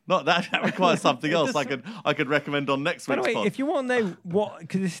 thickening. Not that. That requires something It else. does- I could recommend on next By the week's way, pod. if you want to know what,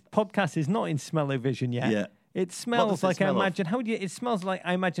 because this podcast is not in smell-o-vision yet. Yeah. It smells does it like smell I of? imagine. How do you? It smells like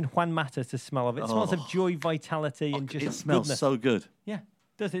I imagine Juan Mata to smell of. It smells of joy, vitality, and just it smells goodness. so good. Yeah,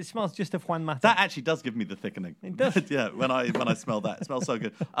 does it? It smells just of Juan Mata. That actually does give me the thickening. It does. Yeah, when I smell that, it smells so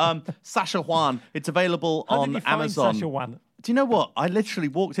good. Sacha Juan, it's available How on did you find Amazon. Sacha Juan? Do you know what? I literally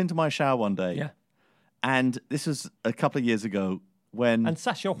walked into my shower one day. Yeah. And this was a couple of years ago when And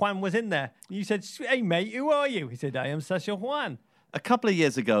Sacha Juan was in there. You said, "Hey mate, who are you?" He said, "I am Sacha Juan." a couple of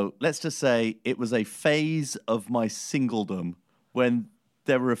years ago, let's just say it was a phase of my singledom when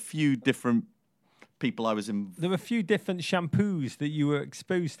there were a few different people I was in. There were a few different shampoos that you were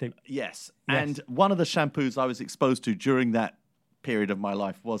exposed to. Yes. And one of the shampoos I was exposed to during that period of my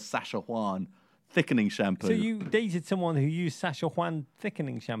life was Sacha Juan thickening shampoo. So you dated someone who used Sacha Juan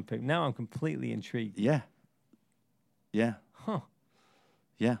thickening shampoo. Now I'm completely intrigued. Yeah. Yeah. Huh.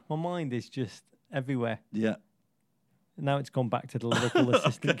 Yeah. My mind is just everywhere. Yeah. Now it's gone back to the Liverpool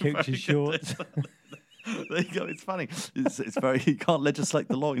assistant coach's shorts. There you go. It's funny. It's very. You can't legislate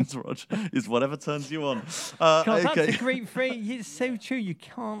the loins, Rog. It's whatever turns you on. God, Okay. that's a great phrase. It's so true. You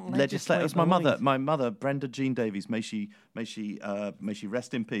can't legislate. It was my mother. My mother, Brenda Jean Davies. May she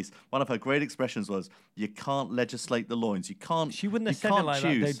rest in peace. One of her great expressions was, "You can't legislate the loins. You can't." She wouldn't have said it like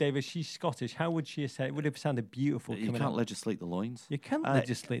that, though, David. She's Scottish. How would she have said it? It would have sounded beautiful. You can't legislate the loins. You can't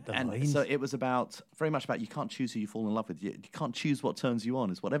legislate the loins. So it was very much about you can't choose who you fall in love with. You can't choose what turns you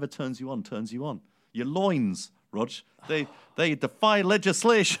on. It's whatever turns you on, turns you on. Your loins, Rog, they defy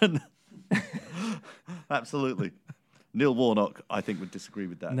legislation. Absolutely. Neil Warnock, I think, would disagree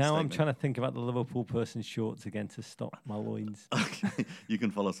with that. Now statement. I'm trying to think about the Liverpool person's shorts again to stop my loins. Okay. You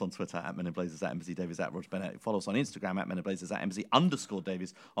can follow us on Twitter at Men in Blazers, at Embassy Davies, at Rog Bennett. Follow us on Instagram at Men in Blazers, at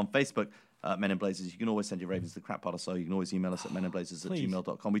Embassy_Davies. On Facebook, Men in Blazers. You can always send your ravens to the crap pot or so. You can always email us at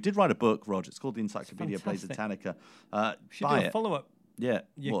meninblazers@gmail.com. We did write a book, Rog. It's called The Encyclopedia Blazer-Tannica. Should do a follow-up. Yeah.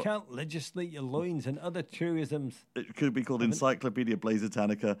 You can't legislate your loins and other truisms. It could be called Encyclopedia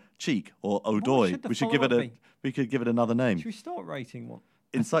Blazer-Tannica Cheek or O'Doy. We should give it another name. Should we start writing one?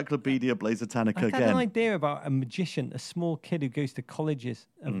 Encyclopedia Blazer-Tannica I had again. an idea about a magician, a small kid who goes to colleges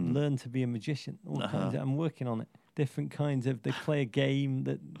and learn to be a magician. I'm working on it. Different kinds of, they play a game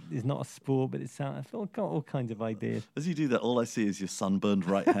that is not a sport, but I've got all kinds of ideas. As you do that, all I see is your sunburned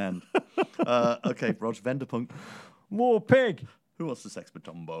right hand. Okay, Rog Vanderpunk. More pig. Who wants to sex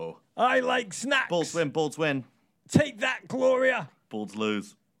Batumbo? I like snacks. Balls win. Take that, Gloria. Balls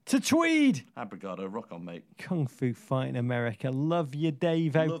lose. To Tweed. Abrigado, rock on, mate. Kung Fu Fight in America. Love you,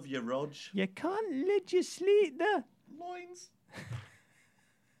 Davo. Love you, Rog. You can't legislate the loins.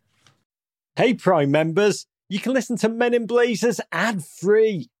 Hey, Prime members. You can listen to Men in Blazers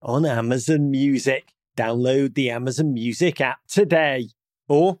ad-free on Amazon Music. Download the Amazon Music app today.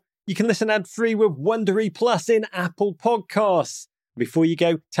 Or you can listen ad-free with Wondery Plus in Apple Podcasts. Before you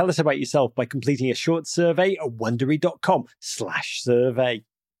go, tell us about yourself by completing a short survey at wondery.com/survey.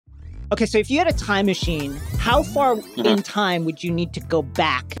 Okay, so if you had a time machine, how far in time would you need to go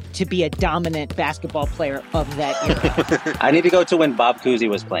back to be a dominant basketball player of that era? I need to go to when Bob Cousy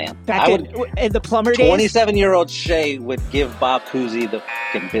was playing. Back in the plumber days? 27-year-old Shea would give Bob Cousy the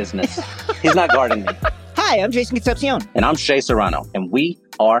fucking business. He's not guarding me. Hi, I'm Jason Concepcion. And I'm Shea Serrano. And we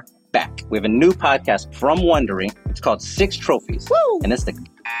are back. We have a new podcast from Wondery. It's called Six Trophies. Woo! And it's the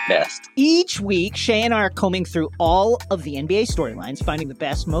best. Each week, Shea and I are combing through all of the NBA storylines, finding the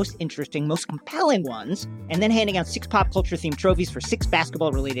best, most interesting, most compelling ones, and then handing out 6 pop culture-themed trophies for 6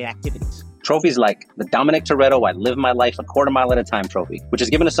 basketball-related activities. Trophies like the Dominic Toretto I Live My Life a Quarter Mile at a Time trophy, which is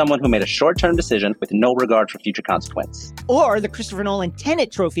given to someone who made a short-term decision with no regard for future consequence. Or the Christopher Nolan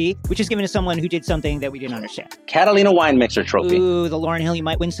Tenet trophy, which is given to someone who did something that we didn't understand. Catalina Wine Mixer trophy. Ooh, the Lauryn Hill You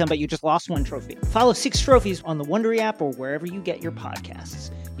Might Win Some, But You Just Lost One trophy. Follow 6 Trophies on the Wondery app or wherever you get your podcasts.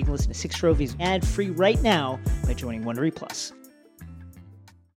 You can listen to 6 Trophies ad-free right now by joining Wondery Plus.